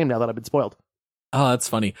every game now that I've been spoiled. Oh, that's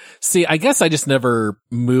funny. See, I guess I just never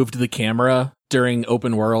moved the camera during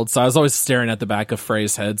open world, so I was always staring at the back of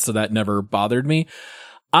Frey's head, so that never bothered me.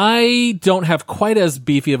 I don't have quite as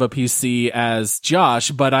beefy of a PC as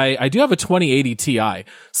Josh, but I do have a 2080 Ti,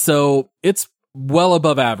 so it's well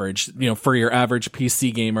above average, for your average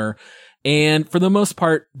PC gamer. And for the most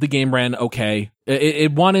part, the game ran okay.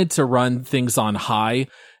 It wanted to run things on high,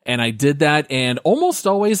 and I did that, and almost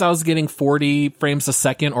always I was getting 40 frames a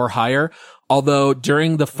second or higher. Although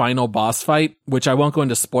during the final boss fight, which I won't go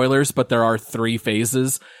into spoilers, but there are 3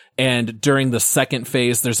 phases, and during the second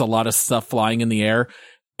phase, there's a lot of stuff flying in the air,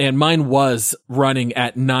 and mine was running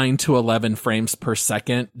at 9 to 11 frames per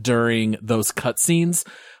second during those cutscenes.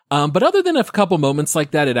 But other than a couple moments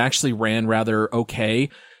like that, it actually ran rather okay.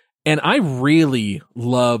 And I really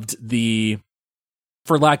loved the,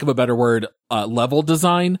 for lack of a better word, level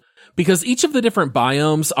design, because each of the different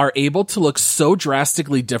biomes are able to look so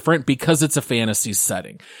drastically different because it's a fantasy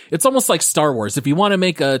setting. It's almost like Star Wars. If you want to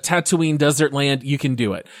make a Tatooine desert land, you can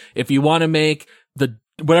do it. If you want to make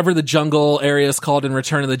whatever the jungle area is called in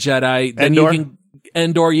Return of the Jedi, then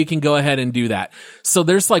you can go ahead and do that. So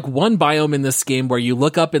there's like one biome in this game where you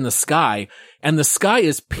look up in the sky, and the sky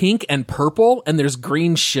is pink and purple, and there's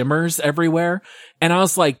green shimmers everywhere. And I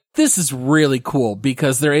was like, this is really cool,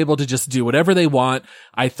 because they're able to just do whatever they want.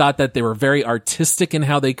 I thought that they were very artistic in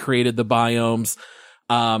how they created the biomes.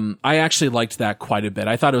 I actually liked that quite a bit.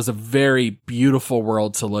 I thought it was a very beautiful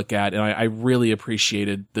world to look at, and I really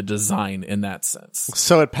appreciated the design in that sense.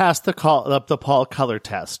 So it passed the Paul color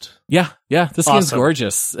test. Yeah. This game's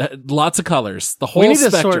gorgeous. Lots of colors. The whole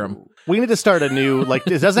spectrum. We need to start a new, like,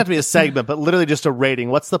 it doesn't have to be a segment, but literally just a rating.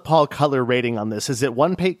 What's the Paul color rating on this? Is it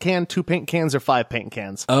 1 paint can, 2 paint cans, or 5 paint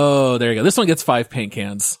cans? Oh, there you go. This one gets 5 paint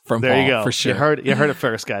cans from Paul, there you go. For sure. You heard it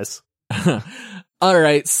first, guys. All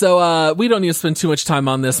right. So, we don't need to spend too much time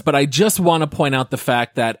on this, but I just want to point out the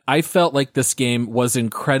fact that I felt like this game was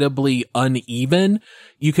incredibly uneven.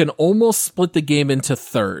 You can almost split the game into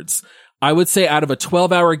thirds. I would say out of a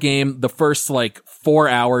 12-hour game, the first 4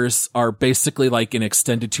 hours are basically like an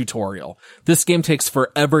extended tutorial. This game takes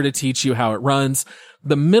forever to teach you how it runs.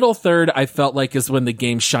 The middle third, I felt like, is when the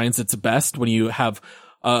game shines its best, when you have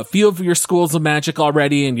a few of your schools of magic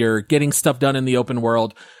already and you're getting stuff done in the open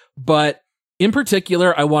world. But in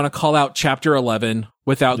particular, I want to call out Chapter 11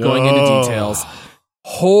 without going into details.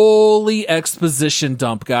 Holy exposition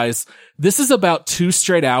dump, guys. This is about 2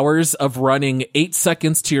 straight hours of running 8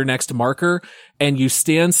 seconds to your next marker, and you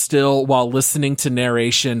stand still while listening to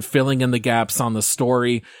narration, filling in the gaps on the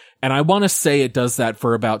story. And I want to say it does that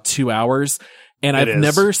for about 2 hours. And I've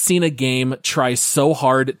never seen a game try so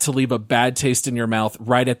hard to leave a bad taste in your mouth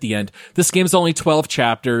right at the end. This game's only 12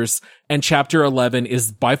 chapters, and Chapter 11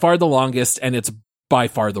 is by far the longest, and it's by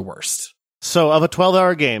far the worst. So of a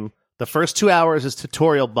 12-hour game, the first 2 hours is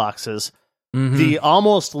tutorial boxes. Mm-hmm. The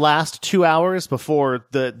almost last 2 hours before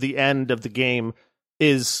the end of the game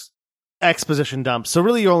is exposition dump. So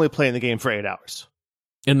really, you're only playing the game for 8 hours.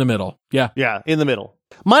 In the middle. Yeah. Yeah, in the middle.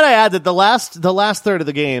 Might I add that the last third of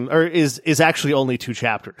the game is actually only 2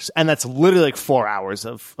 chapters. And that's literally 4 hours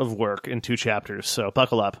of work in 2 chapters. So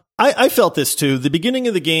buckle up. I felt this too. The beginning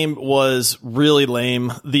of the game was really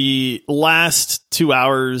lame. The last 2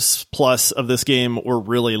 hours plus of this game were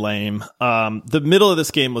really lame. The middle of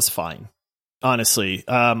this game was fine. Honestly,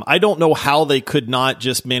 I don't know how they could not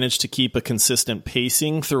just manage to keep a consistent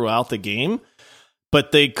pacing throughout the game,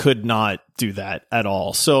 but they could not do that at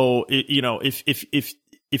all. So,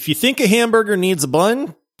 if you think a hamburger needs a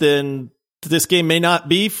bun, then this game may not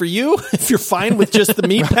be for you. If you're fine with just the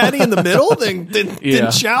meat patty in the middle,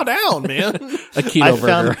 then chow down, man. A keto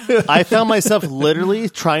burger. I found myself literally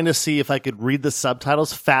trying to see if I could read the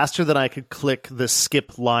subtitles faster than I could click the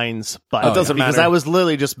skip lines button. It doesn't matter. Because I was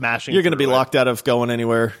literally just mashing. You're going to be locked out of going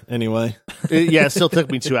anywhere anyway. It still took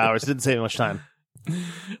me 2 hours. It didn't save me much time.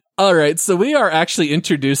 All right, so we are actually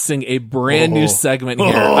introducing a brand new segment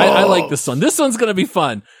here. I like this one. This one's going to be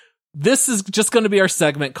fun. This is just going to be our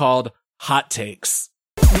segment called Hot Takes.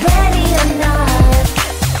 Ready or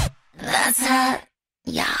not, that's hot.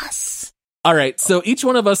 Yes. All right, so each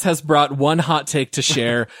one of us has brought one hot take to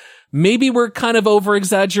share. Maybe we're kind of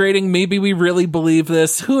over-exaggerating. Maybe we really believe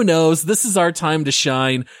this. Who knows? This is our time to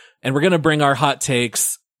shine, and we're going to bring our hot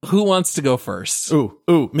takes. Who wants to go first? Ooh,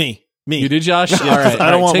 me. You do, Josh? Yeah, all right.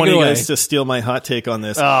 I don't want take one it of you away. guys to steal my hot take on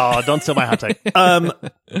this. Oh, don't steal my hot take.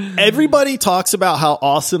 Everybody talks about how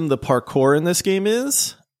awesome the parkour in this game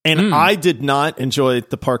is, and I did not enjoy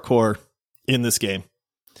the parkour in this game.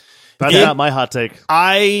 That's not my hot take.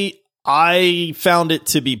 I found it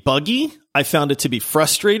to be buggy. I found it to be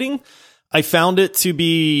frustrating. I found it to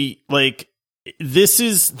be like, this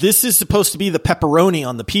is supposed to be the pepperoni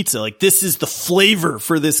on the pizza. Like, this is the flavor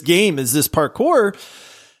for this game, is this parkour.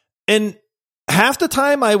 And half the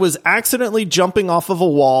time I was accidentally jumping off of a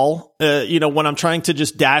wall, when I'm trying to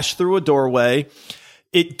just dash through a doorway.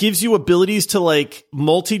 It gives you abilities to like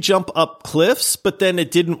multi-jump up cliffs, but then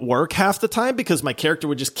it didn't work half the time because my character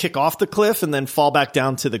would just kick off the cliff and then fall back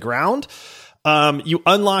down to the ground. You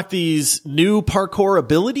unlock these new parkour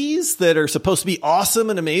abilities that are supposed to be awesome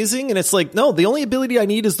and amazing. And it's like, no, the only ability I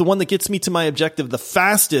need is the one that gets me to my objective the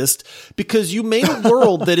fastest, because you made a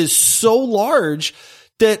world that is so large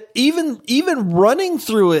that even running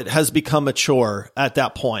through it has become a chore at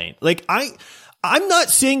that point. Like, I'm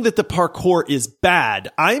not saying that the parkour is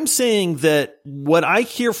bad. I'm saying that what I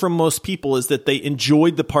hear from most people is that they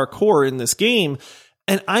enjoyed the parkour in this game.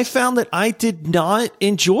 And I found that I did not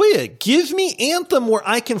enjoy it. Give me Anthem where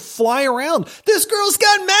I can fly around. This girl's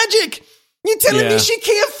got magic. You telling me she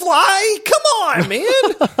can't fly? Come on,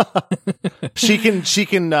 man. She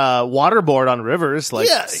can waterboard on rivers,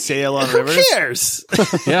 sail on rivers. Who cares?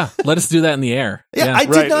 Yeah, let us do that in the air. Yeah, I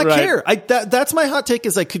did not care. That's my hot take,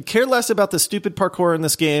 is I could care less about the stupid parkour in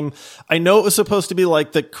this game. I know it was supposed to be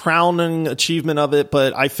like the crowning achievement of it,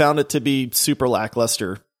 but I found it to be super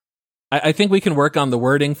lackluster. I think we can work on the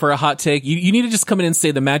wording for a hot take. You need to just come in and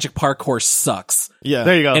say the magic parkour sucks. Yeah.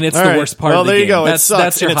 There you go. And it's All the right. worst part of the there game. you go. That's, it sucks,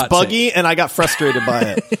 that's your and it's hot buggy, take. and I got frustrated by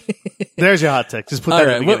it. There's your hot take. Just put All that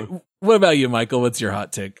right. at the beginning. What about you, Michael? What's your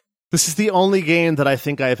hot take? This is the only game that I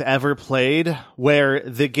think I've ever played where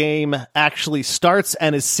the game actually starts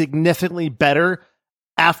and is significantly better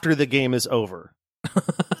after the game is over.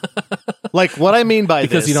 Like, what I mean by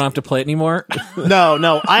Because this... you don't have to play it anymore?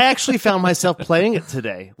 No. I actually found myself playing it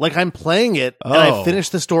today. Like, I'm playing it, and I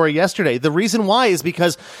finished the story yesterday. The reason why is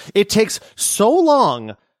because it takes so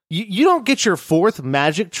long. You don't get your fourth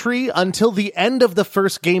magic tree until the end of the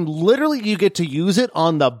first game. Literally, you get to use it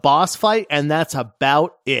on the boss fight, and that's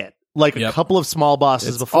about it. Like a couple of small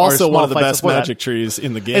bosses before. Also small one of the fights best before magic that. trees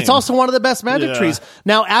in the game. It's also one of the best magic trees.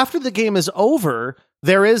 Now, after the game is over,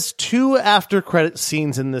 there is 2 after credit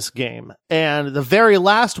scenes in this game. And the very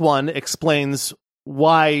last one explains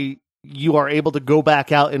why you are able to go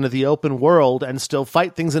back out into the open world and still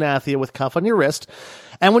fight things in Athia with cuff on your wrist.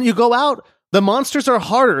 And when you go out, the monsters are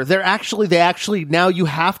harder. They actually now you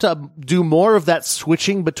have to do more of that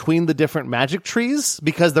switching between the different magic trees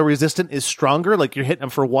because the resistant is stronger. Like you're hitting them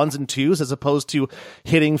for 1s and 2s as opposed to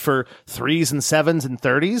hitting for 3s and 7s and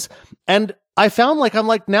 30s. And I found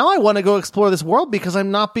now I want to go explore this world because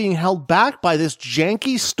I'm not being held back by this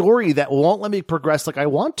janky story that won't let me progress like I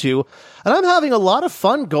want to. And I'm having a lot of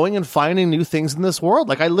fun going and finding new things in this world.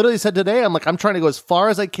 Like I literally said today, I'm trying to go as far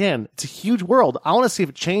as I can. It's a huge world. I want to see if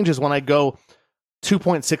it changes when I go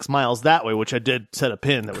 2.6 miles that way, which I did set a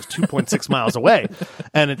pin that was 2.6 miles away.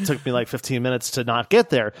 And it took me like 15 minutes to not get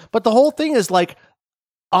there. But the whole thing is like,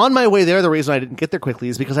 on my way there, the reason I didn't get there quickly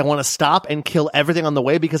is because I want to stop and kill everything on the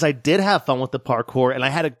way because I did have fun with the parkour and I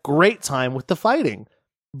had a great time with the fighting.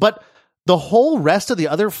 But the whole rest of the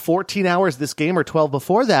other 14 hours of this game or 12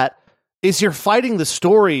 before that is you're fighting the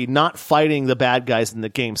story, not fighting the bad guys in the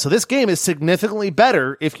game. So this game is significantly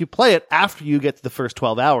better if you play it after you get to the first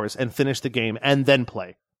 12 hours and finish the game and then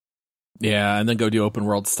play. Yeah, and then go do open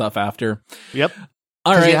world stuff after. Yep.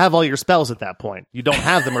 All right. You have all your spells at that point. You don't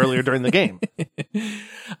have them earlier during the game.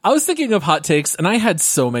 I was thinking of hot takes, and I had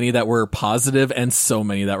so many that were positive and so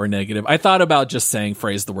many that were negative. I thought about just saying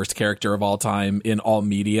Frey's the worst character of all time in all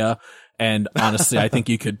media. And honestly, I think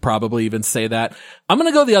you could probably even say that. I'm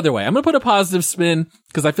going to go the other way. I'm going to put a positive spin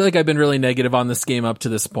because I feel like I've been really negative on this game up to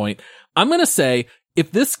this point. I'm going to say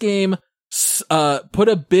if this game put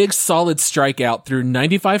a big solid strike out through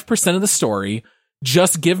 95% of the story,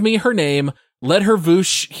 just give me her name, let her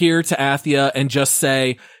whoosh here to Athia and just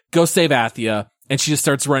say, go save Athia. And she just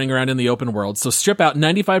starts running around in the open world. So strip out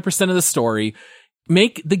 95% of the story,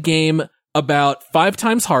 make the game about 5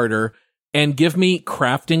 times harder, and give me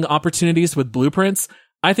crafting opportunities with blueprints.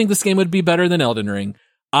 I think this game would be better than Elden Ring.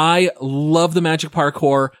 I love the magic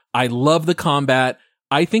parkour. I love the combat.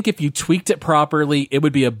 I think if you tweaked it properly, it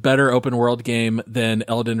would be a better open world game than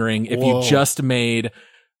Elden Ring if you just made...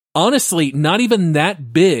 Honestly, not even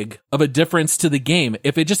that big of a difference to the game.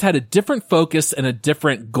 If it just had a different focus and a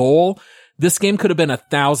different goal, this game could have been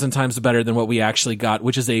 1,000 times better than what we actually got,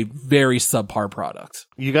 which is a very subpar product.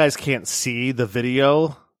 You guys can't see the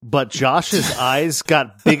video, but Josh's eyes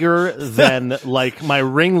got bigger than like my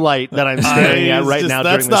ring light that I'm staring at right now.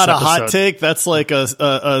 That's during this not a episode. hot take. That's like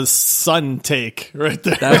a sun take right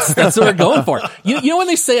there. That's what we're going for. You know when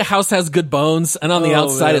they say a house has good bones and on the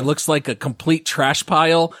outside it looks like a complete trash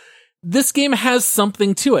pile? This game has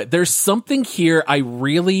something to it. There's something here I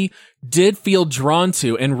really did feel drawn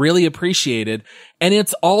to and really appreciated, and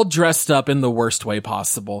it's all dressed up in the worst way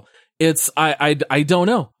possible. I don't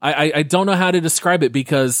know. I don't know how to describe it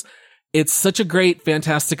because it's such a great,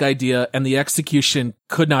 fantastic idea, and the execution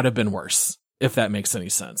could not have been worse, if that makes any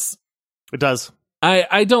sense. It does.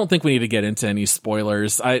 I don't think we need to get into any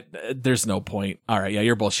spoilers. There's no point. All right. Yeah,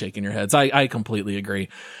 you're both shaking your heads. I completely agree.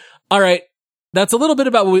 All right. That's a little bit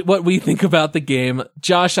about what we think about the game.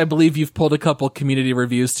 Josh, I believe you've pulled a couple community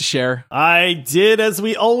reviews to share. I did, as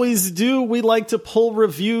we always do. We like to pull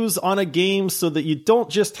reviews on a game so that you don't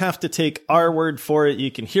just have to take our word for it.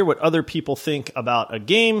 You can hear what other people think about a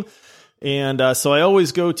game. And so I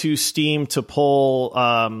always go to Steam to pull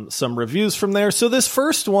some reviews from there. So this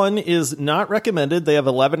first one is not recommended. They have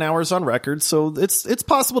 11 hours on record, so it's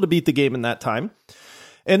possible to beat the game in that time.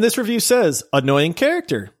 And this review says, annoying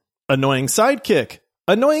character. Annoying sidekick,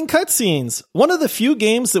 annoying cutscenes. One of the few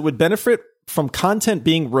games that would benefit from content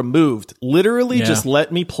being removed. Literally just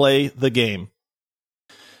let me play the game.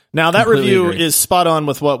 Now that Completely review agree. is spot on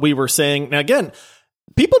with what we were saying. Now again,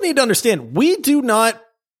 people need to understand, we do not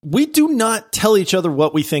we do not tell each other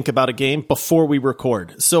what we think about a game before we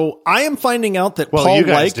record. So I am finding out that Paul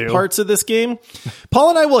liked parts of this game. Paul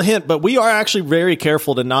and I will hint, but we are actually very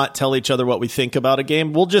careful to not tell each other what we think about a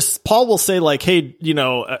game. Paul will say like, hey,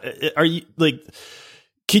 are you like,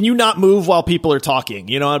 can you not move while people are talking?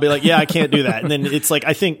 I'll be like, yeah, I can't do that. And then it's like,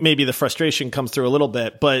 I think maybe the frustration comes through a little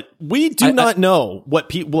bit, but we do not know what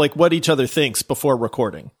people like, what each other thinks before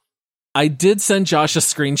recording. I did send Josh a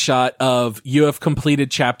screenshot of you have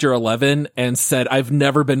completed chapter 11 and said, I've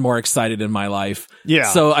never been more excited in my life.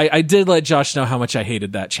 Yeah. So I did let Josh know how much I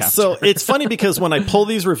hated that chapter. So it's funny because when I pull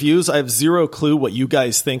these reviews, I have zero clue what you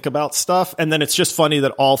guys think about stuff. And then it's just funny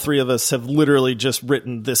that all three of us have literally just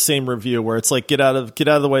written this same review where it's like, get out of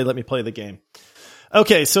the way. Let me play the game.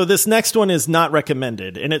 Okay, so this next one is not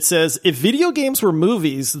recommended, and it says, if video games were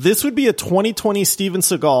movies, this would be a 2020 Steven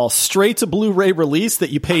Seagal straight to Blu-ray release that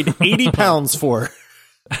you paid 80 pounds for.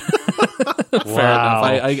 Fair enough.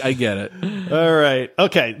 I get it. All right.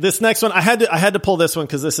 Okay, this next one, I had to pull this one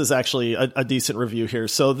because this is actually a decent review here.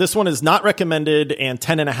 So this one is not recommended and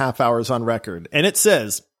 10.5 hours on record. And it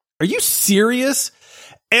says, are you serious?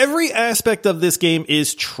 Every aspect of this game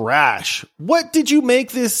is trash. What did you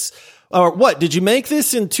make this... Or what? Did you make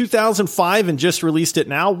this in 2005 and just released it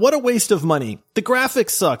now? What a waste of money. The graphics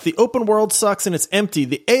suck. The open world sucks and it's empty.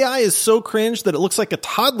 The AI is so cringe that it looks like a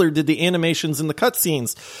toddler did the animations in the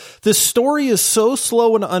cutscenes. The story is so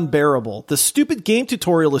slow and unbearable. The stupid game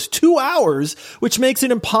tutorial is 2 hours, which makes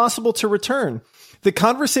it impossible to return. The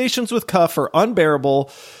conversations with Cuff are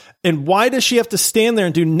unbearable. And why does she have to stand there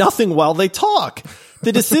and do nothing while they talk?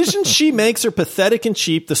 The decisions she makes are pathetic and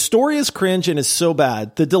cheap. The story is cringe and is so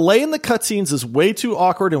bad. The delay in the cutscenes is way too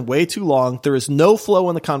awkward and way too long. There is no flow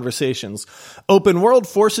in the conversations. Open world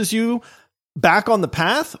forces you back on the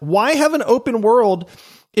path. Why have an open world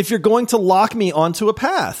if you're going to lock me onto a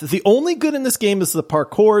path? The only good in this game is the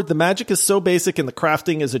parkour. The magic is so basic and the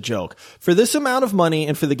crafting is a joke. For this amount of money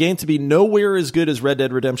and for the game to be nowhere as good as Red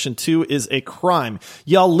Dead Redemption 2 is a crime.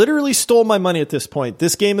 Y'all literally stole my money at this point.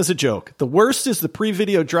 This game is a joke. The worst is the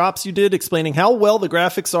pre-video drops you did explaining how well the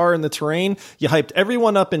graphics are in the terrain. You hyped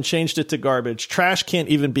everyone up and changed it to garbage. Trash can't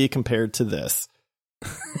even be compared to this.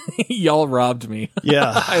 Y'all robbed me.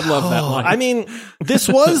 Yeah. I love that line. I mean, this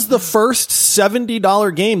was the first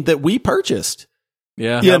 $70 game that we purchased.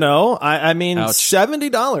 Yeah. I mean, ouch.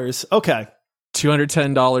 $70. Okay.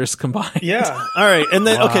 $210 combined. Yeah. All right. And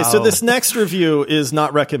then, okay. So this next review is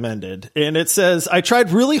not recommended. And it says, I tried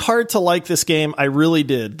really hard to like this game. I really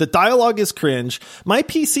did. The dialogue is cringe. My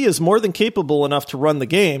PC is more than capable enough to run the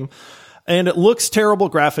game. And it looks terrible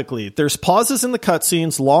graphically. There's pauses in the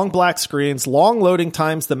cutscenes, long black screens, long loading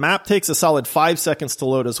times. The map takes a solid 5 seconds to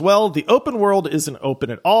load as well. The open world isn't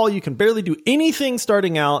open at all. You can barely do anything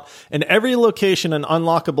starting out, and every location and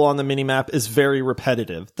unlockable on the minimap is very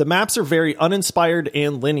repetitive. The maps are very uninspired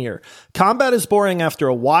and linear. Combat is boring after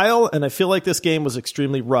a while, and I feel like this game was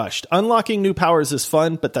extremely rushed. Unlocking new powers is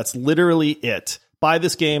fun, but that's literally it. Buy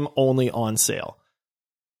this game only on sale.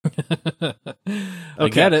 I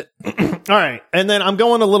get it. All right. And then I'm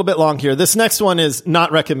going a little bit long here. This next one is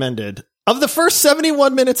not recommended. Of the first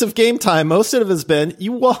 71 minutes of game time, most of it has been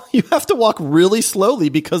you have to walk really slowly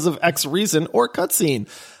because of X reason or cutscene.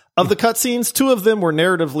 Of the cutscenes, 2 of them were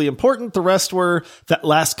narratively important. The rest were that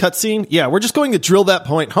last cutscene. Yeah, we're just going to drill that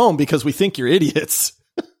point home because we think you're idiots.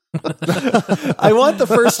 I want the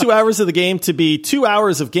first 2 hours of the game to be 2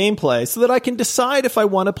 hours of gameplay so that I can decide if I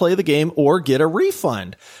want to play the game or get a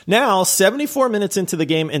refund. Now, 74 minutes into the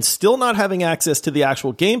game and still not having access to the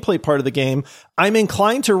actual gameplay part of the game, I'm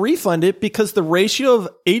inclined to refund it because the ratio of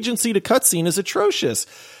agency to cutscene is atrocious.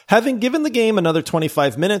 Having given the game another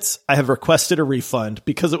 25 minutes, I have requested a refund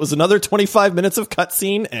because it was another 25 minutes of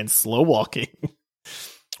cutscene and slow walking.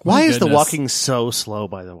 Why is the walking so slow,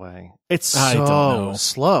 by the way? It's so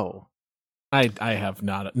slow. I have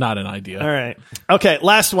not an idea. All right. Okay,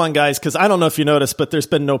 last one, guys, because I don't know if you noticed, but there's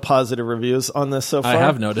been no positive reviews on this so far. I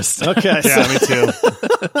have noticed. Okay. Yeah, me too.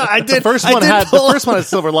 The first one had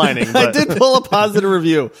silver lining. But. I did pull a positive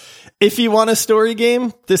review. If you want a story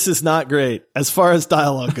game, this is not great as far as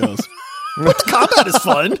dialogue goes. But the combat is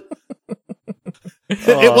fun.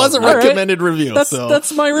 It was a recommended review.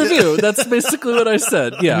 That's my review. That's basically what I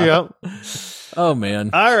said. Yeah. Yep. Oh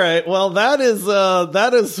man. All right. Well, that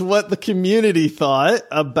is what the community thought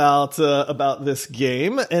about this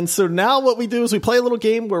game. And so now what we do is we play a little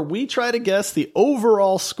game where we try to guess the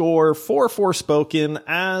overall score for Forspoken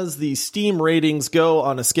as the Steam ratings go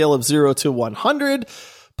on a scale of 0 to 100.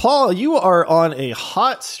 Paul, you are on a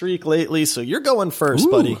hot streak lately, so you're going first,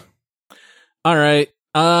 buddy. All right.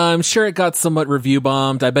 I'm sure it got somewhat review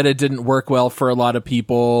bombed. I bet it didn't work well for a lot of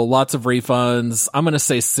people. Lots of refunds. I'm going to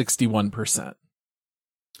say 61%.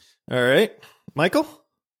 All right. Michael?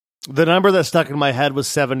 The number that stuck in my head was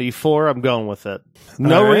 74. I'm going with it.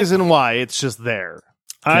 No reason why. It's just there.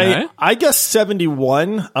 I guess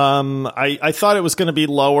 71. I thought it was going to be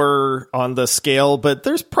lower on the scale, but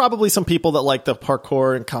there's probably some people that like the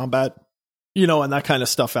parkour and combat, and that kind of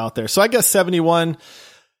stuff out there. So I guess 71.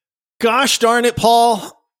 Gosh darn it, Paul.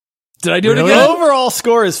 Did I do it again? The overall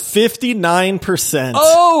score is 59%.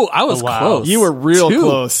 Oh, I was close. You were real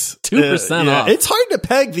close. 2% off. It's hard to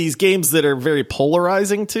peg these games that are very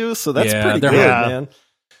polarizing too, so that's pretty good, man.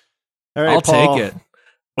 All right, I'll Paul. take it.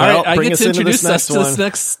 Well, all right, I get to introduce us to one.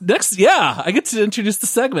 this next. Yeah, I get to introduce the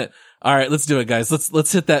segment. All right, let's do it, guys.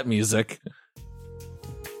 Let's hit that music.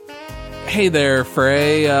 Hey there,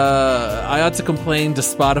 Frey. I ought to complain to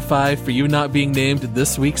Spotify for you not being named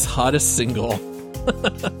this week's hottest single.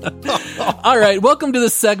 All right, welcome to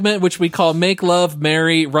this segment, which we call Make Love,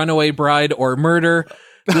 Marry, Runaway Bride, or Murder.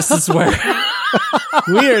 This is where...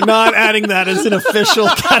 We are not adding that as an official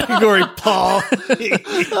category, Paul.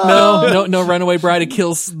 No, Runaway Bride. It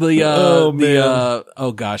kills the,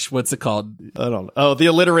 oh gosh, what's it called? I don't know. Oh, the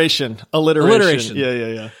alliteration.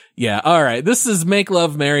 Yeah. Yeah, all right. This is Make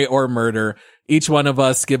Love, Marry, or Murder. Each one of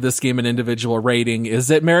us give this game an individual rating.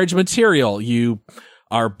 Is it marriage material? You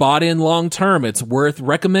are bought in long term. It's worth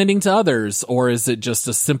recommending to others. Or is it just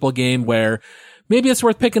a simple game where maybe it's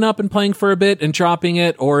worth picking up and playing for a bit and dropping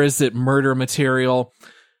it? Or is it murder material?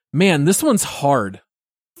 Man, this one's hard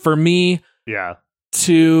for me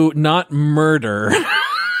to not murder.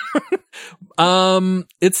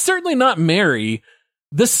 It's certainly not marry.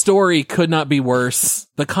 This story could not be worse.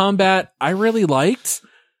 The combat I really liked,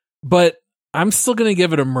 but I'm still going to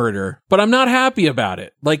give it a murder, but I'm not happy about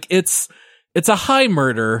it. Like it's a high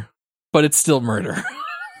murder, but it's still murder.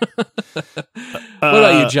 What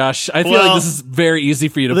about you, Josh? I feel like this is very easy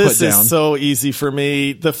for you to put down. This is so easy for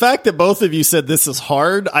me. The fact that both of you said this is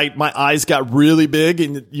hard, my eyes got really big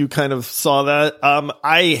and you kind of saw that.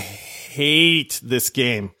 I hate this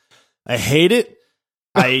game. I hate it.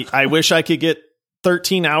 I wish I could get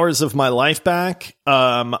 13 hours of my life back.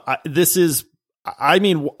 This is,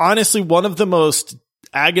 honestly, one of the most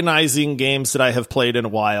agonizing games that I have played in a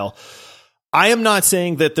while. I am not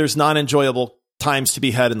saying that there's not enjoyable times to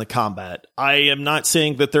be had in the combat. I am not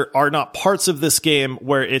saying that there are not parts of this game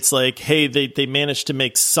where it's like, hey, they managed to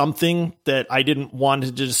make something that I didn't want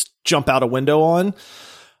to just jump out a window on.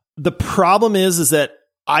 The problem is that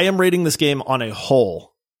I am rating this game on a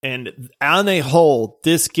whole. And on a whole,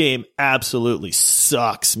 this game absolutely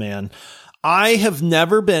sucks, man. I have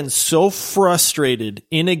never been so frustrated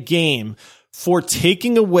in a game for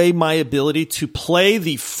taking away my ability to play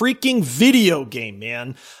the freaking video game,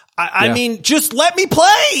 man. I mean, just let me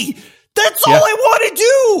play. That's all I want to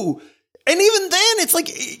do. And even then, it's like,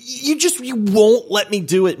 you won't let me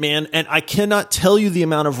do it, man. And I cannot tell you the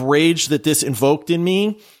amount of rage that this invoked in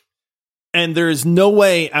me. And there is no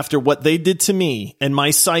way after what they did to me and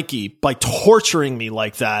my psyche by torturing me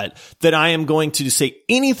like that I am going to say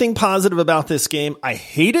anything positive about this game. I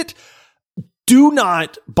hate it. Do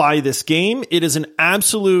not buy this game. It is an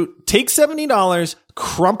absolute take $70,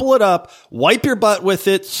 crumple it up, wipe your butt with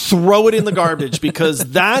it, throw it in the garbage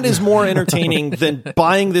because that is more entertaining than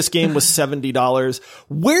buying this game with $70.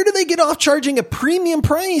 Where do they get off charging a premium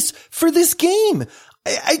price for this game?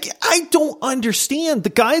 I don't understand. The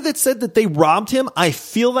guy that said that they robbed him, I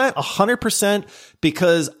feel that 100%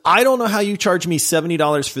 because I don't know how you charge me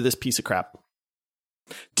 $70 for this piece of crap.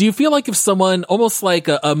 Do you feel like if someone, almost like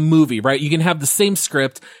a movie, right? You can have the same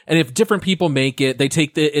script, and if different people make it, they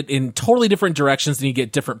take it in totally different directions and you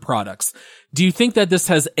get different products. Do you think that this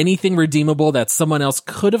has anything redeemable that someone else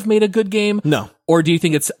could have made a good game? No. Or do you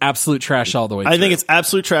think it's absolute trash all the way through? I think it's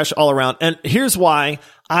absolute trash all around. And here's why.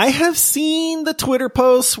 I have seen the Twitter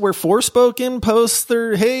posts where Forspoken posts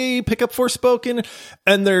their, hey, pick up Forspoken.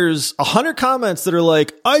 And there's 100 comments that are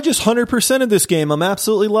like, I just 100%ed this game. I'm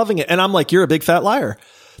absolutely loving it. And I'm like, you're a big fat liar.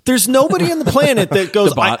 There's nobody on the planet that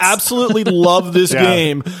goes, I absolutely love this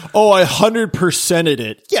game. Oh, I 100%ed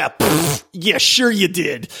it. Yeah, sure you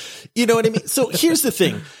did. You know what I mean? So here's the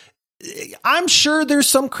thing. I'm sure there's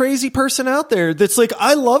some crazy person out there that's like,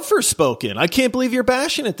 I love Forspoken. I can't believe you're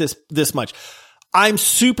bashing it this much. I'm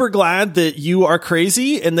super glad that you are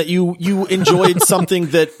crazy and that you enjoyed something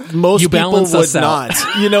that most people would not.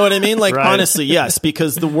 You know what I mean? Like, honestly, yes,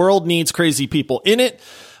 because the world needs crazy people in it.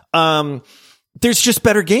 There's just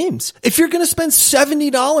better games. If you're going to spend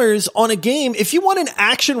 $70 on a game, if you want an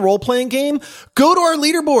action role-playing game, go to our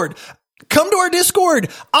leaderboard. come to our Discord.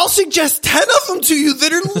 I'll suggest 10 of them to you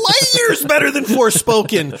that are light years better than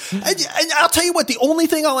Forspoken. And I'll tell you what, the only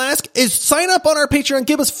thing I'll ask is sign up on our Patreon,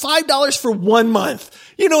 give us $5 for 1 month.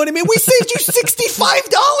 You know what I mean? We saved you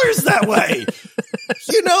 $65 that way.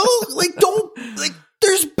 You know,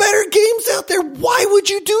 there's better games out there. Why would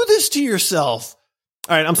you do this to yourself?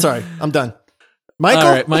 All right, I'm sorry. I'm done. Michael?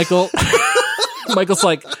 All right, Michael. Michael's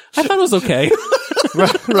like, I thought it was okay. right?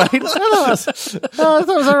 I thought it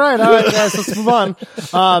was all right. All right, guys, let's move on.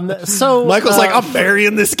 So Michael's like, I'm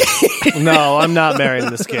marrying this game. No, I'm not marrying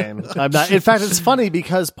this game. I'm not. In fact, it's funny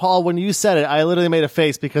because, Paul, when you said it, I literally made a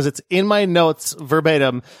face because it's in my notes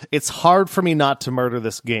verbatim. It's hard for me not to murder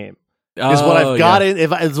this game. Is what I've got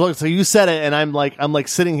it. So you said it, and I'm like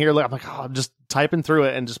sitting here, I'm just typing through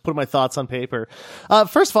it and just putting my thoughts on paper.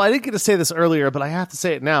 First of all, I didn't get to say this earlier, but I have to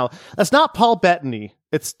say it now. That's not Paul Bettany.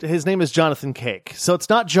 His name is Jonathan Cake. So it's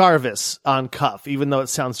not Jarvis on Cuff, even though it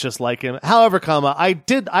sounds just like him. However, I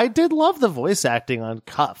did love the voice acting on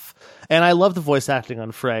Cuff, and I love the voice acting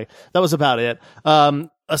on Frey. That was about it.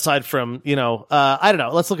 Aside from, I don't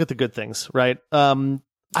know. Let's look at the good things, right?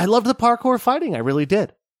 I loved the parkour fighting. I really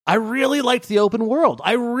did. I really liked the open world.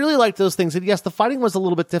 I really liked those things. And yes, the fighting was a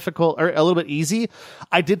little bit difficult or a little bit easy.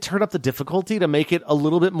 I did turn up the difficulty to make it a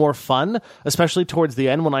little bit more fun, especially towards the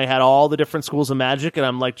end when I had all the different schools of magic and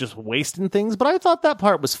I'm like just wasting things. But I thought that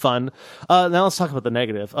part was fun. Now let's talk about the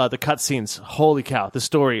negative. The cutscenes. Holy cow. The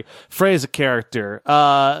story. Frey is a character.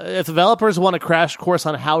 If developers want a crash course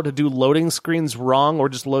on how to do loading screens wrong or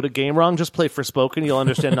just load a game wrong, just play Forspoken. You'll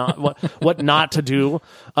understand what not to do.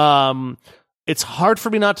 It's hard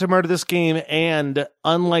for me not to murder this game, and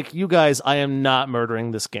unlike you guys, I am not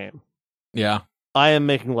murdering this game. Yeah. I am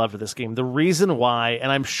making love to this game. The reason why,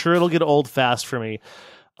 and I'm sure it'll get old fast for me,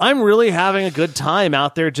 I'm really having a good time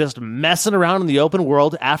out there just messing around in the open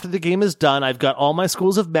world. After the game is done, I've got all my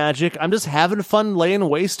schools of magic. I'm just having fun laying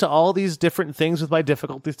waste to all these different things with my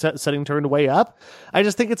difficulty setting turned way up. I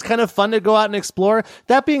just think it's kind of fun to go out and explore.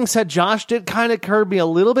 That being said, Josh did kind of curb me a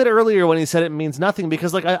little bit earlier when he said it means nothing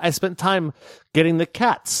because I spent time getting the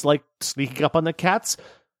cats, sneaking up on the cats,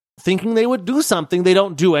 thinking they would do something. They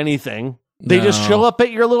don't do anything. They just show up at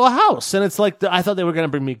your little house. And it's like, I thought they were going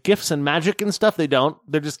to bring me gifts and magic and stuff. They don't.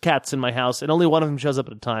 They're just cats in my house. And only one of them shows up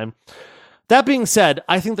at a time. That being said,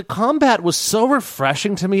 I think the combat was so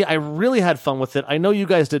refreshing to me. I really had fun with it. I know you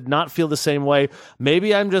guys did not feel the same way.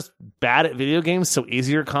 Maybe I'm just bad at video games, so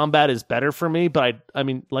easier combat is better for me. But I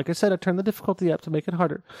mean, like I said, I turned the difficulty up to make it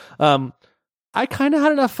harder. I kind of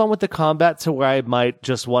had enough fun with the combat to where I might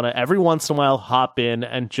just want to every once in a while hop in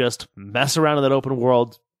and just mess around in that open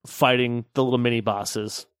world, fighting the little mini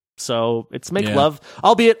bosses. So it's make love,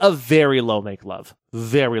 albeit a very low make love.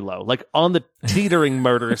 Very low. Like on the teetering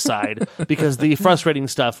murder side, because the frustrating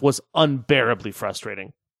stuff was unbearably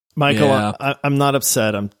frustrating. Michael, yeah. I'm not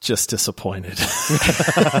upset. I'm just disappointed.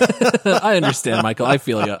 I understand, Michael. I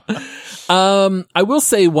feel you. I will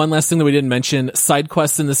say one last thing that we didn't mention. Side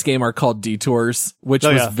quests in this game are called detours, which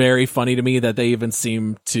was very funny to me that they even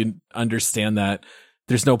seem to understand that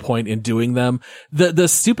there's no point in doing them. The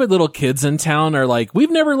stupid little kids in town are like,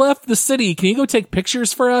 we've never left the city. Can you go take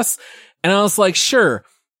pictures for us? And I was like, sure.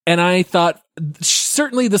 And I thought,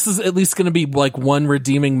 certainly this is at least going to be like one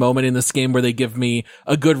redeeming moment in this game where they give me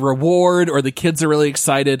a good reward or the kids are really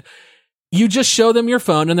excited. You just show them your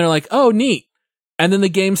phone and they're like, oh, neat. And then the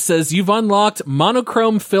game says you've unlocked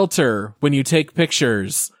monochrome filter when you take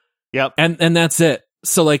pictures. Yep. And that's it.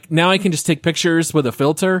 So like now I can just take pictures with a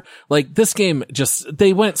filter. Like this game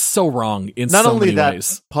they went so wrong in Not so only many that,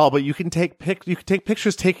 ways. Paul, but you can take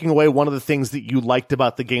pictures taking away one of the things that you liked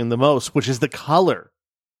about the game the most, which is the color.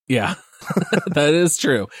 Yeah, that is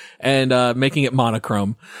true. And making it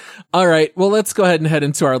monochrome. All right. Well, let's go ahead and head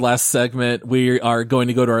into our last segment. We are going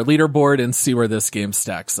to go to our leaderboard and see where this game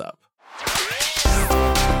stacks up.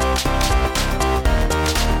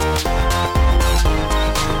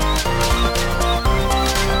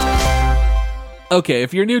 Okay,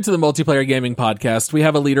 if you're new to the Multiplayer Gaming Podcast, we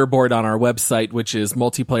have a leaderboard on our website, which is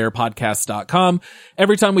multiplayerpodcast.com.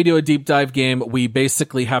 Every time we do a deep dive game, we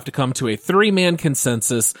basically have to come to a 3-man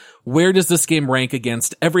consensus. Where does this game rank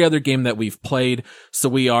against every other game that we've played? So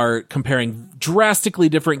we are comparing drastically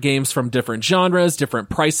different games from different genres, different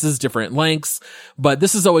prices, different lengths. But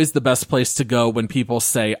this is always the best place to go when people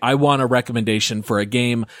say, I want a recommendation for a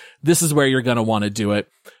game. This is where you're going to want to do it.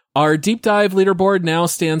 Our deep dive leaderboard now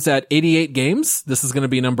stands at 88 games. This is going to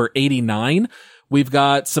be number 89. We've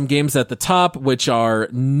got some games at the top, which are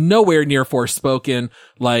nowhere near Forspoken,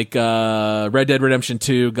 like Red Dead Redemption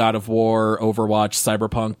 2, God of War, Overwatch,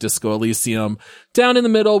 Cyberpunk, Disco Elysium. Down in the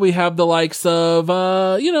middle, we have the likes of,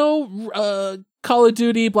 Call of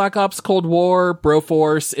Duty, Black Ops Cold War,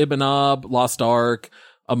 Broforce, Ibanob, Lost Ark,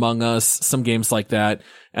 Among Us, some games like that.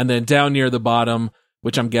 And then down near the bottom,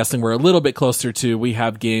 which I'm guessing we're a little bit closer to, we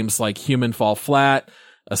have games like Human Fall Flat,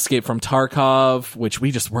 Escape from Tarkov, which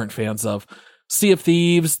we just weren't fans of, Sea of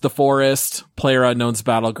Thieves, The Forest, PlayerUnknown's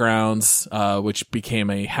Battlegrounds, which became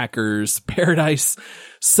a hacker's paradise.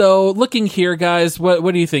 So looking here, guys, what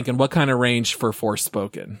are you thinking? What kind of range for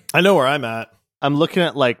Forspoken? I know where I'm at. I'm looking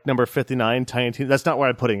at like number 59, Tiny Tina. That's not where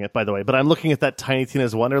I'm putting it, by the way, but I'm looking at that Tiny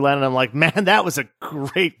Tina's Wonderland and I'm like, man, that was a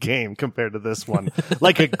great game compared to this one.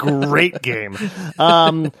 Like a great game.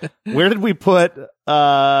 Where did we put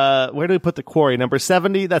the Quarry? Number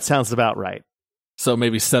 70? That sounds about right. So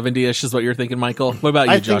maybe 70-ish is what you're thinking, Michael? What about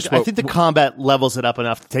you, Josh? I think the combat levels it up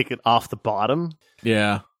enough to take it off the bottom.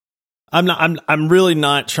 Yeah. I'm really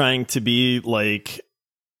not trying to be like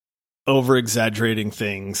over exaggerating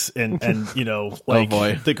things and like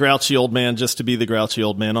the grouchy old man just to be the grouchy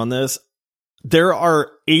old man on this. There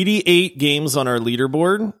are 88 games on our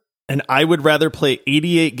leaderboard, and I would rather play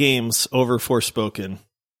 88 games over Forspoken.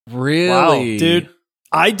 Really? Wow, dude.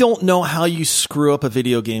 I don't know how you screw up a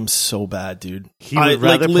video game so bad, dude. He would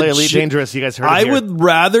rather play Elite Dangerous. You guys heard it I here. would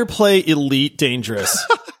rather play Elite Dangerous.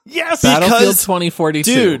 Yes, Battlefield 2042,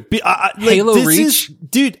 dude. Halo Reach,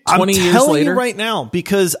 dude. 20 I'm years telling later? you right now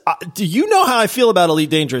because do you know how I feel about Elite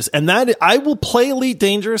Dangerous? And that I will play Elite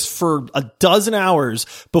Dangerous for a dozen hours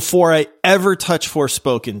before I ever touch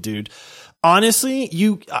Forspoken, dude. Honestly,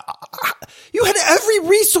 you had every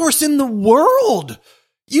resource in the world.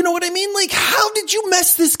 You know what I mean? Like, how did you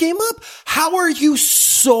mess this game up? How are you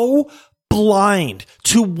so blind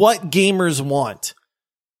to what gamers want?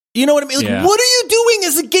 You know what I mean? Like, Yeah. What are you doing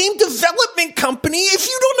as a game development company if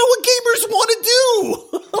you don't know what gamers want to do?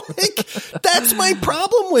 Like, that's my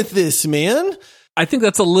problem with this, man. I think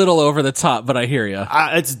that's a little over the top, but I hear you.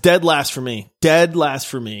 It's dead last for me. Dead last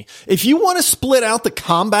for me. If you want to split out the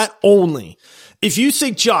combat only, if you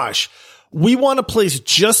say, Josh, we want to place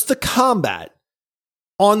just the combat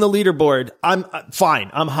on the leaderboard, I'm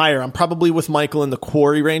fine. I'm higher. I'm probably with Michael in the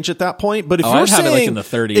Quarry range at that point. But if you're I'd have saying, it like in the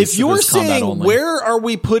 30s, if you're this combat saying only. where are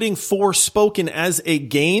we putting Forspoken as a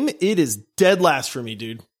game, it is dead last for me,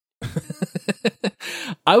 dude.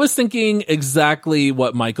 I was thinking exactly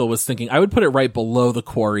what Michael was thinking. I would put it right below the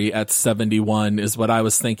Quarry at 71 is what I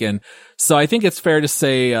was thinking. So I think it's fair to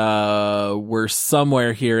say we're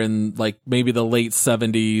somewhere here in like maybe the late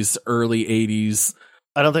 70s, early 80s.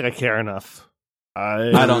 I don't think I care enough.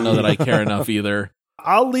 I don't know that I care enough either.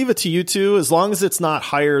 I'll leave it to you two. As long as it's not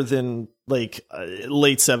higher than like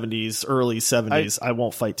late 70s, early 70s, I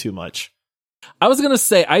won't fight too much. I was going to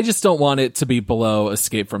say, I just don't want it to be below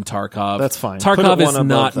Escape from Tarkov. That's fine. Tarkov is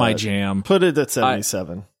not my jam. Put it at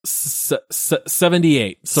 77.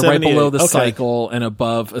 78. So 78. right below the Okay. cycle and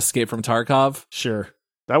above Escape from Tarkov. Sure.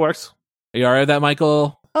 That works. Are you all right with that,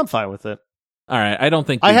 Michael? I'm fine with it. All right. I don't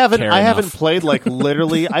think I you haven't care enough. played like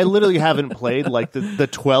literally haven't played like the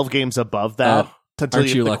 12 games above that. Oh, until aren't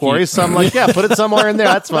you you get the lucky? Quarry, so I'm like, yeah, put it somewhere in there.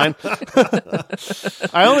 That's fine.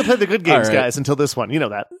 I only played the good games, All right. guys, until this one. You know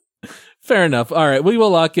that. Fair enough. All right. We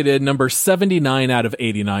will lock it in number 79 out of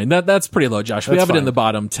 89. That's pretty low, Josh. We That's have it in fine. the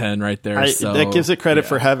bottom 10 right there. So that gives it credit yeah.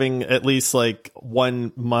 for having at least like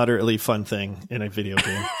one moderately fun thing in a video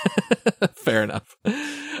game. Fair enough.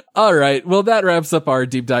 All right. Well, that wraps up our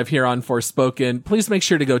deep dive here on Forspoken. Please make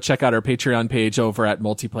sure to go check out our Patreon page over at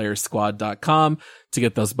multiplayersquad.com to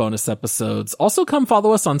get those bonus episodes. Also, come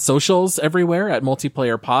follow us on socials everywhere at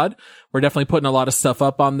Multiplayer Pod. We're definitely putting a lot of stuff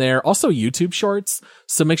up on there. Also, YouTube shorts.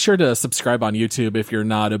 So make sure to subscribe on YouTube if you're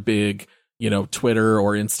not a big, Twitter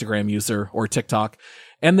or Instagram user or TikTok.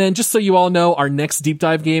 And then just so you all know, our next deep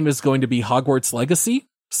dive game is going to be Hogwarts Legacy.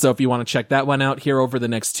 So if you want to check that one out here over the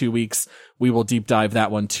next 2 weeks, we will deep dive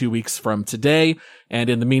that one 2 weeks from today. And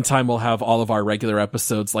in the meantime, we'll have all of our regular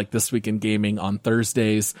episodes like This Week in Gaming on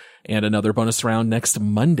Thursdays and another bonus round next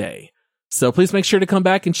Monday. So please make sure to come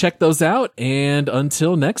back and check those out. And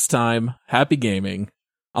until next time, happy gaming.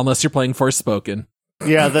 Unless you're playing Forspoken.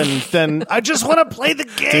 Yeah, then I just want to play the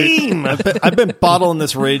game. I've been bottling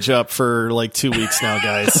this rage up for like 2 weeks now,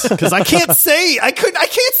 guys, because I can't say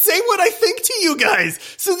what I think to you guys.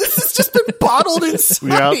 So this has just been bottled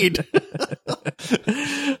inside.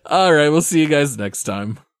 All right. We'll see you guys next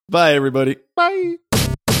time. Bye, everybody. Bye.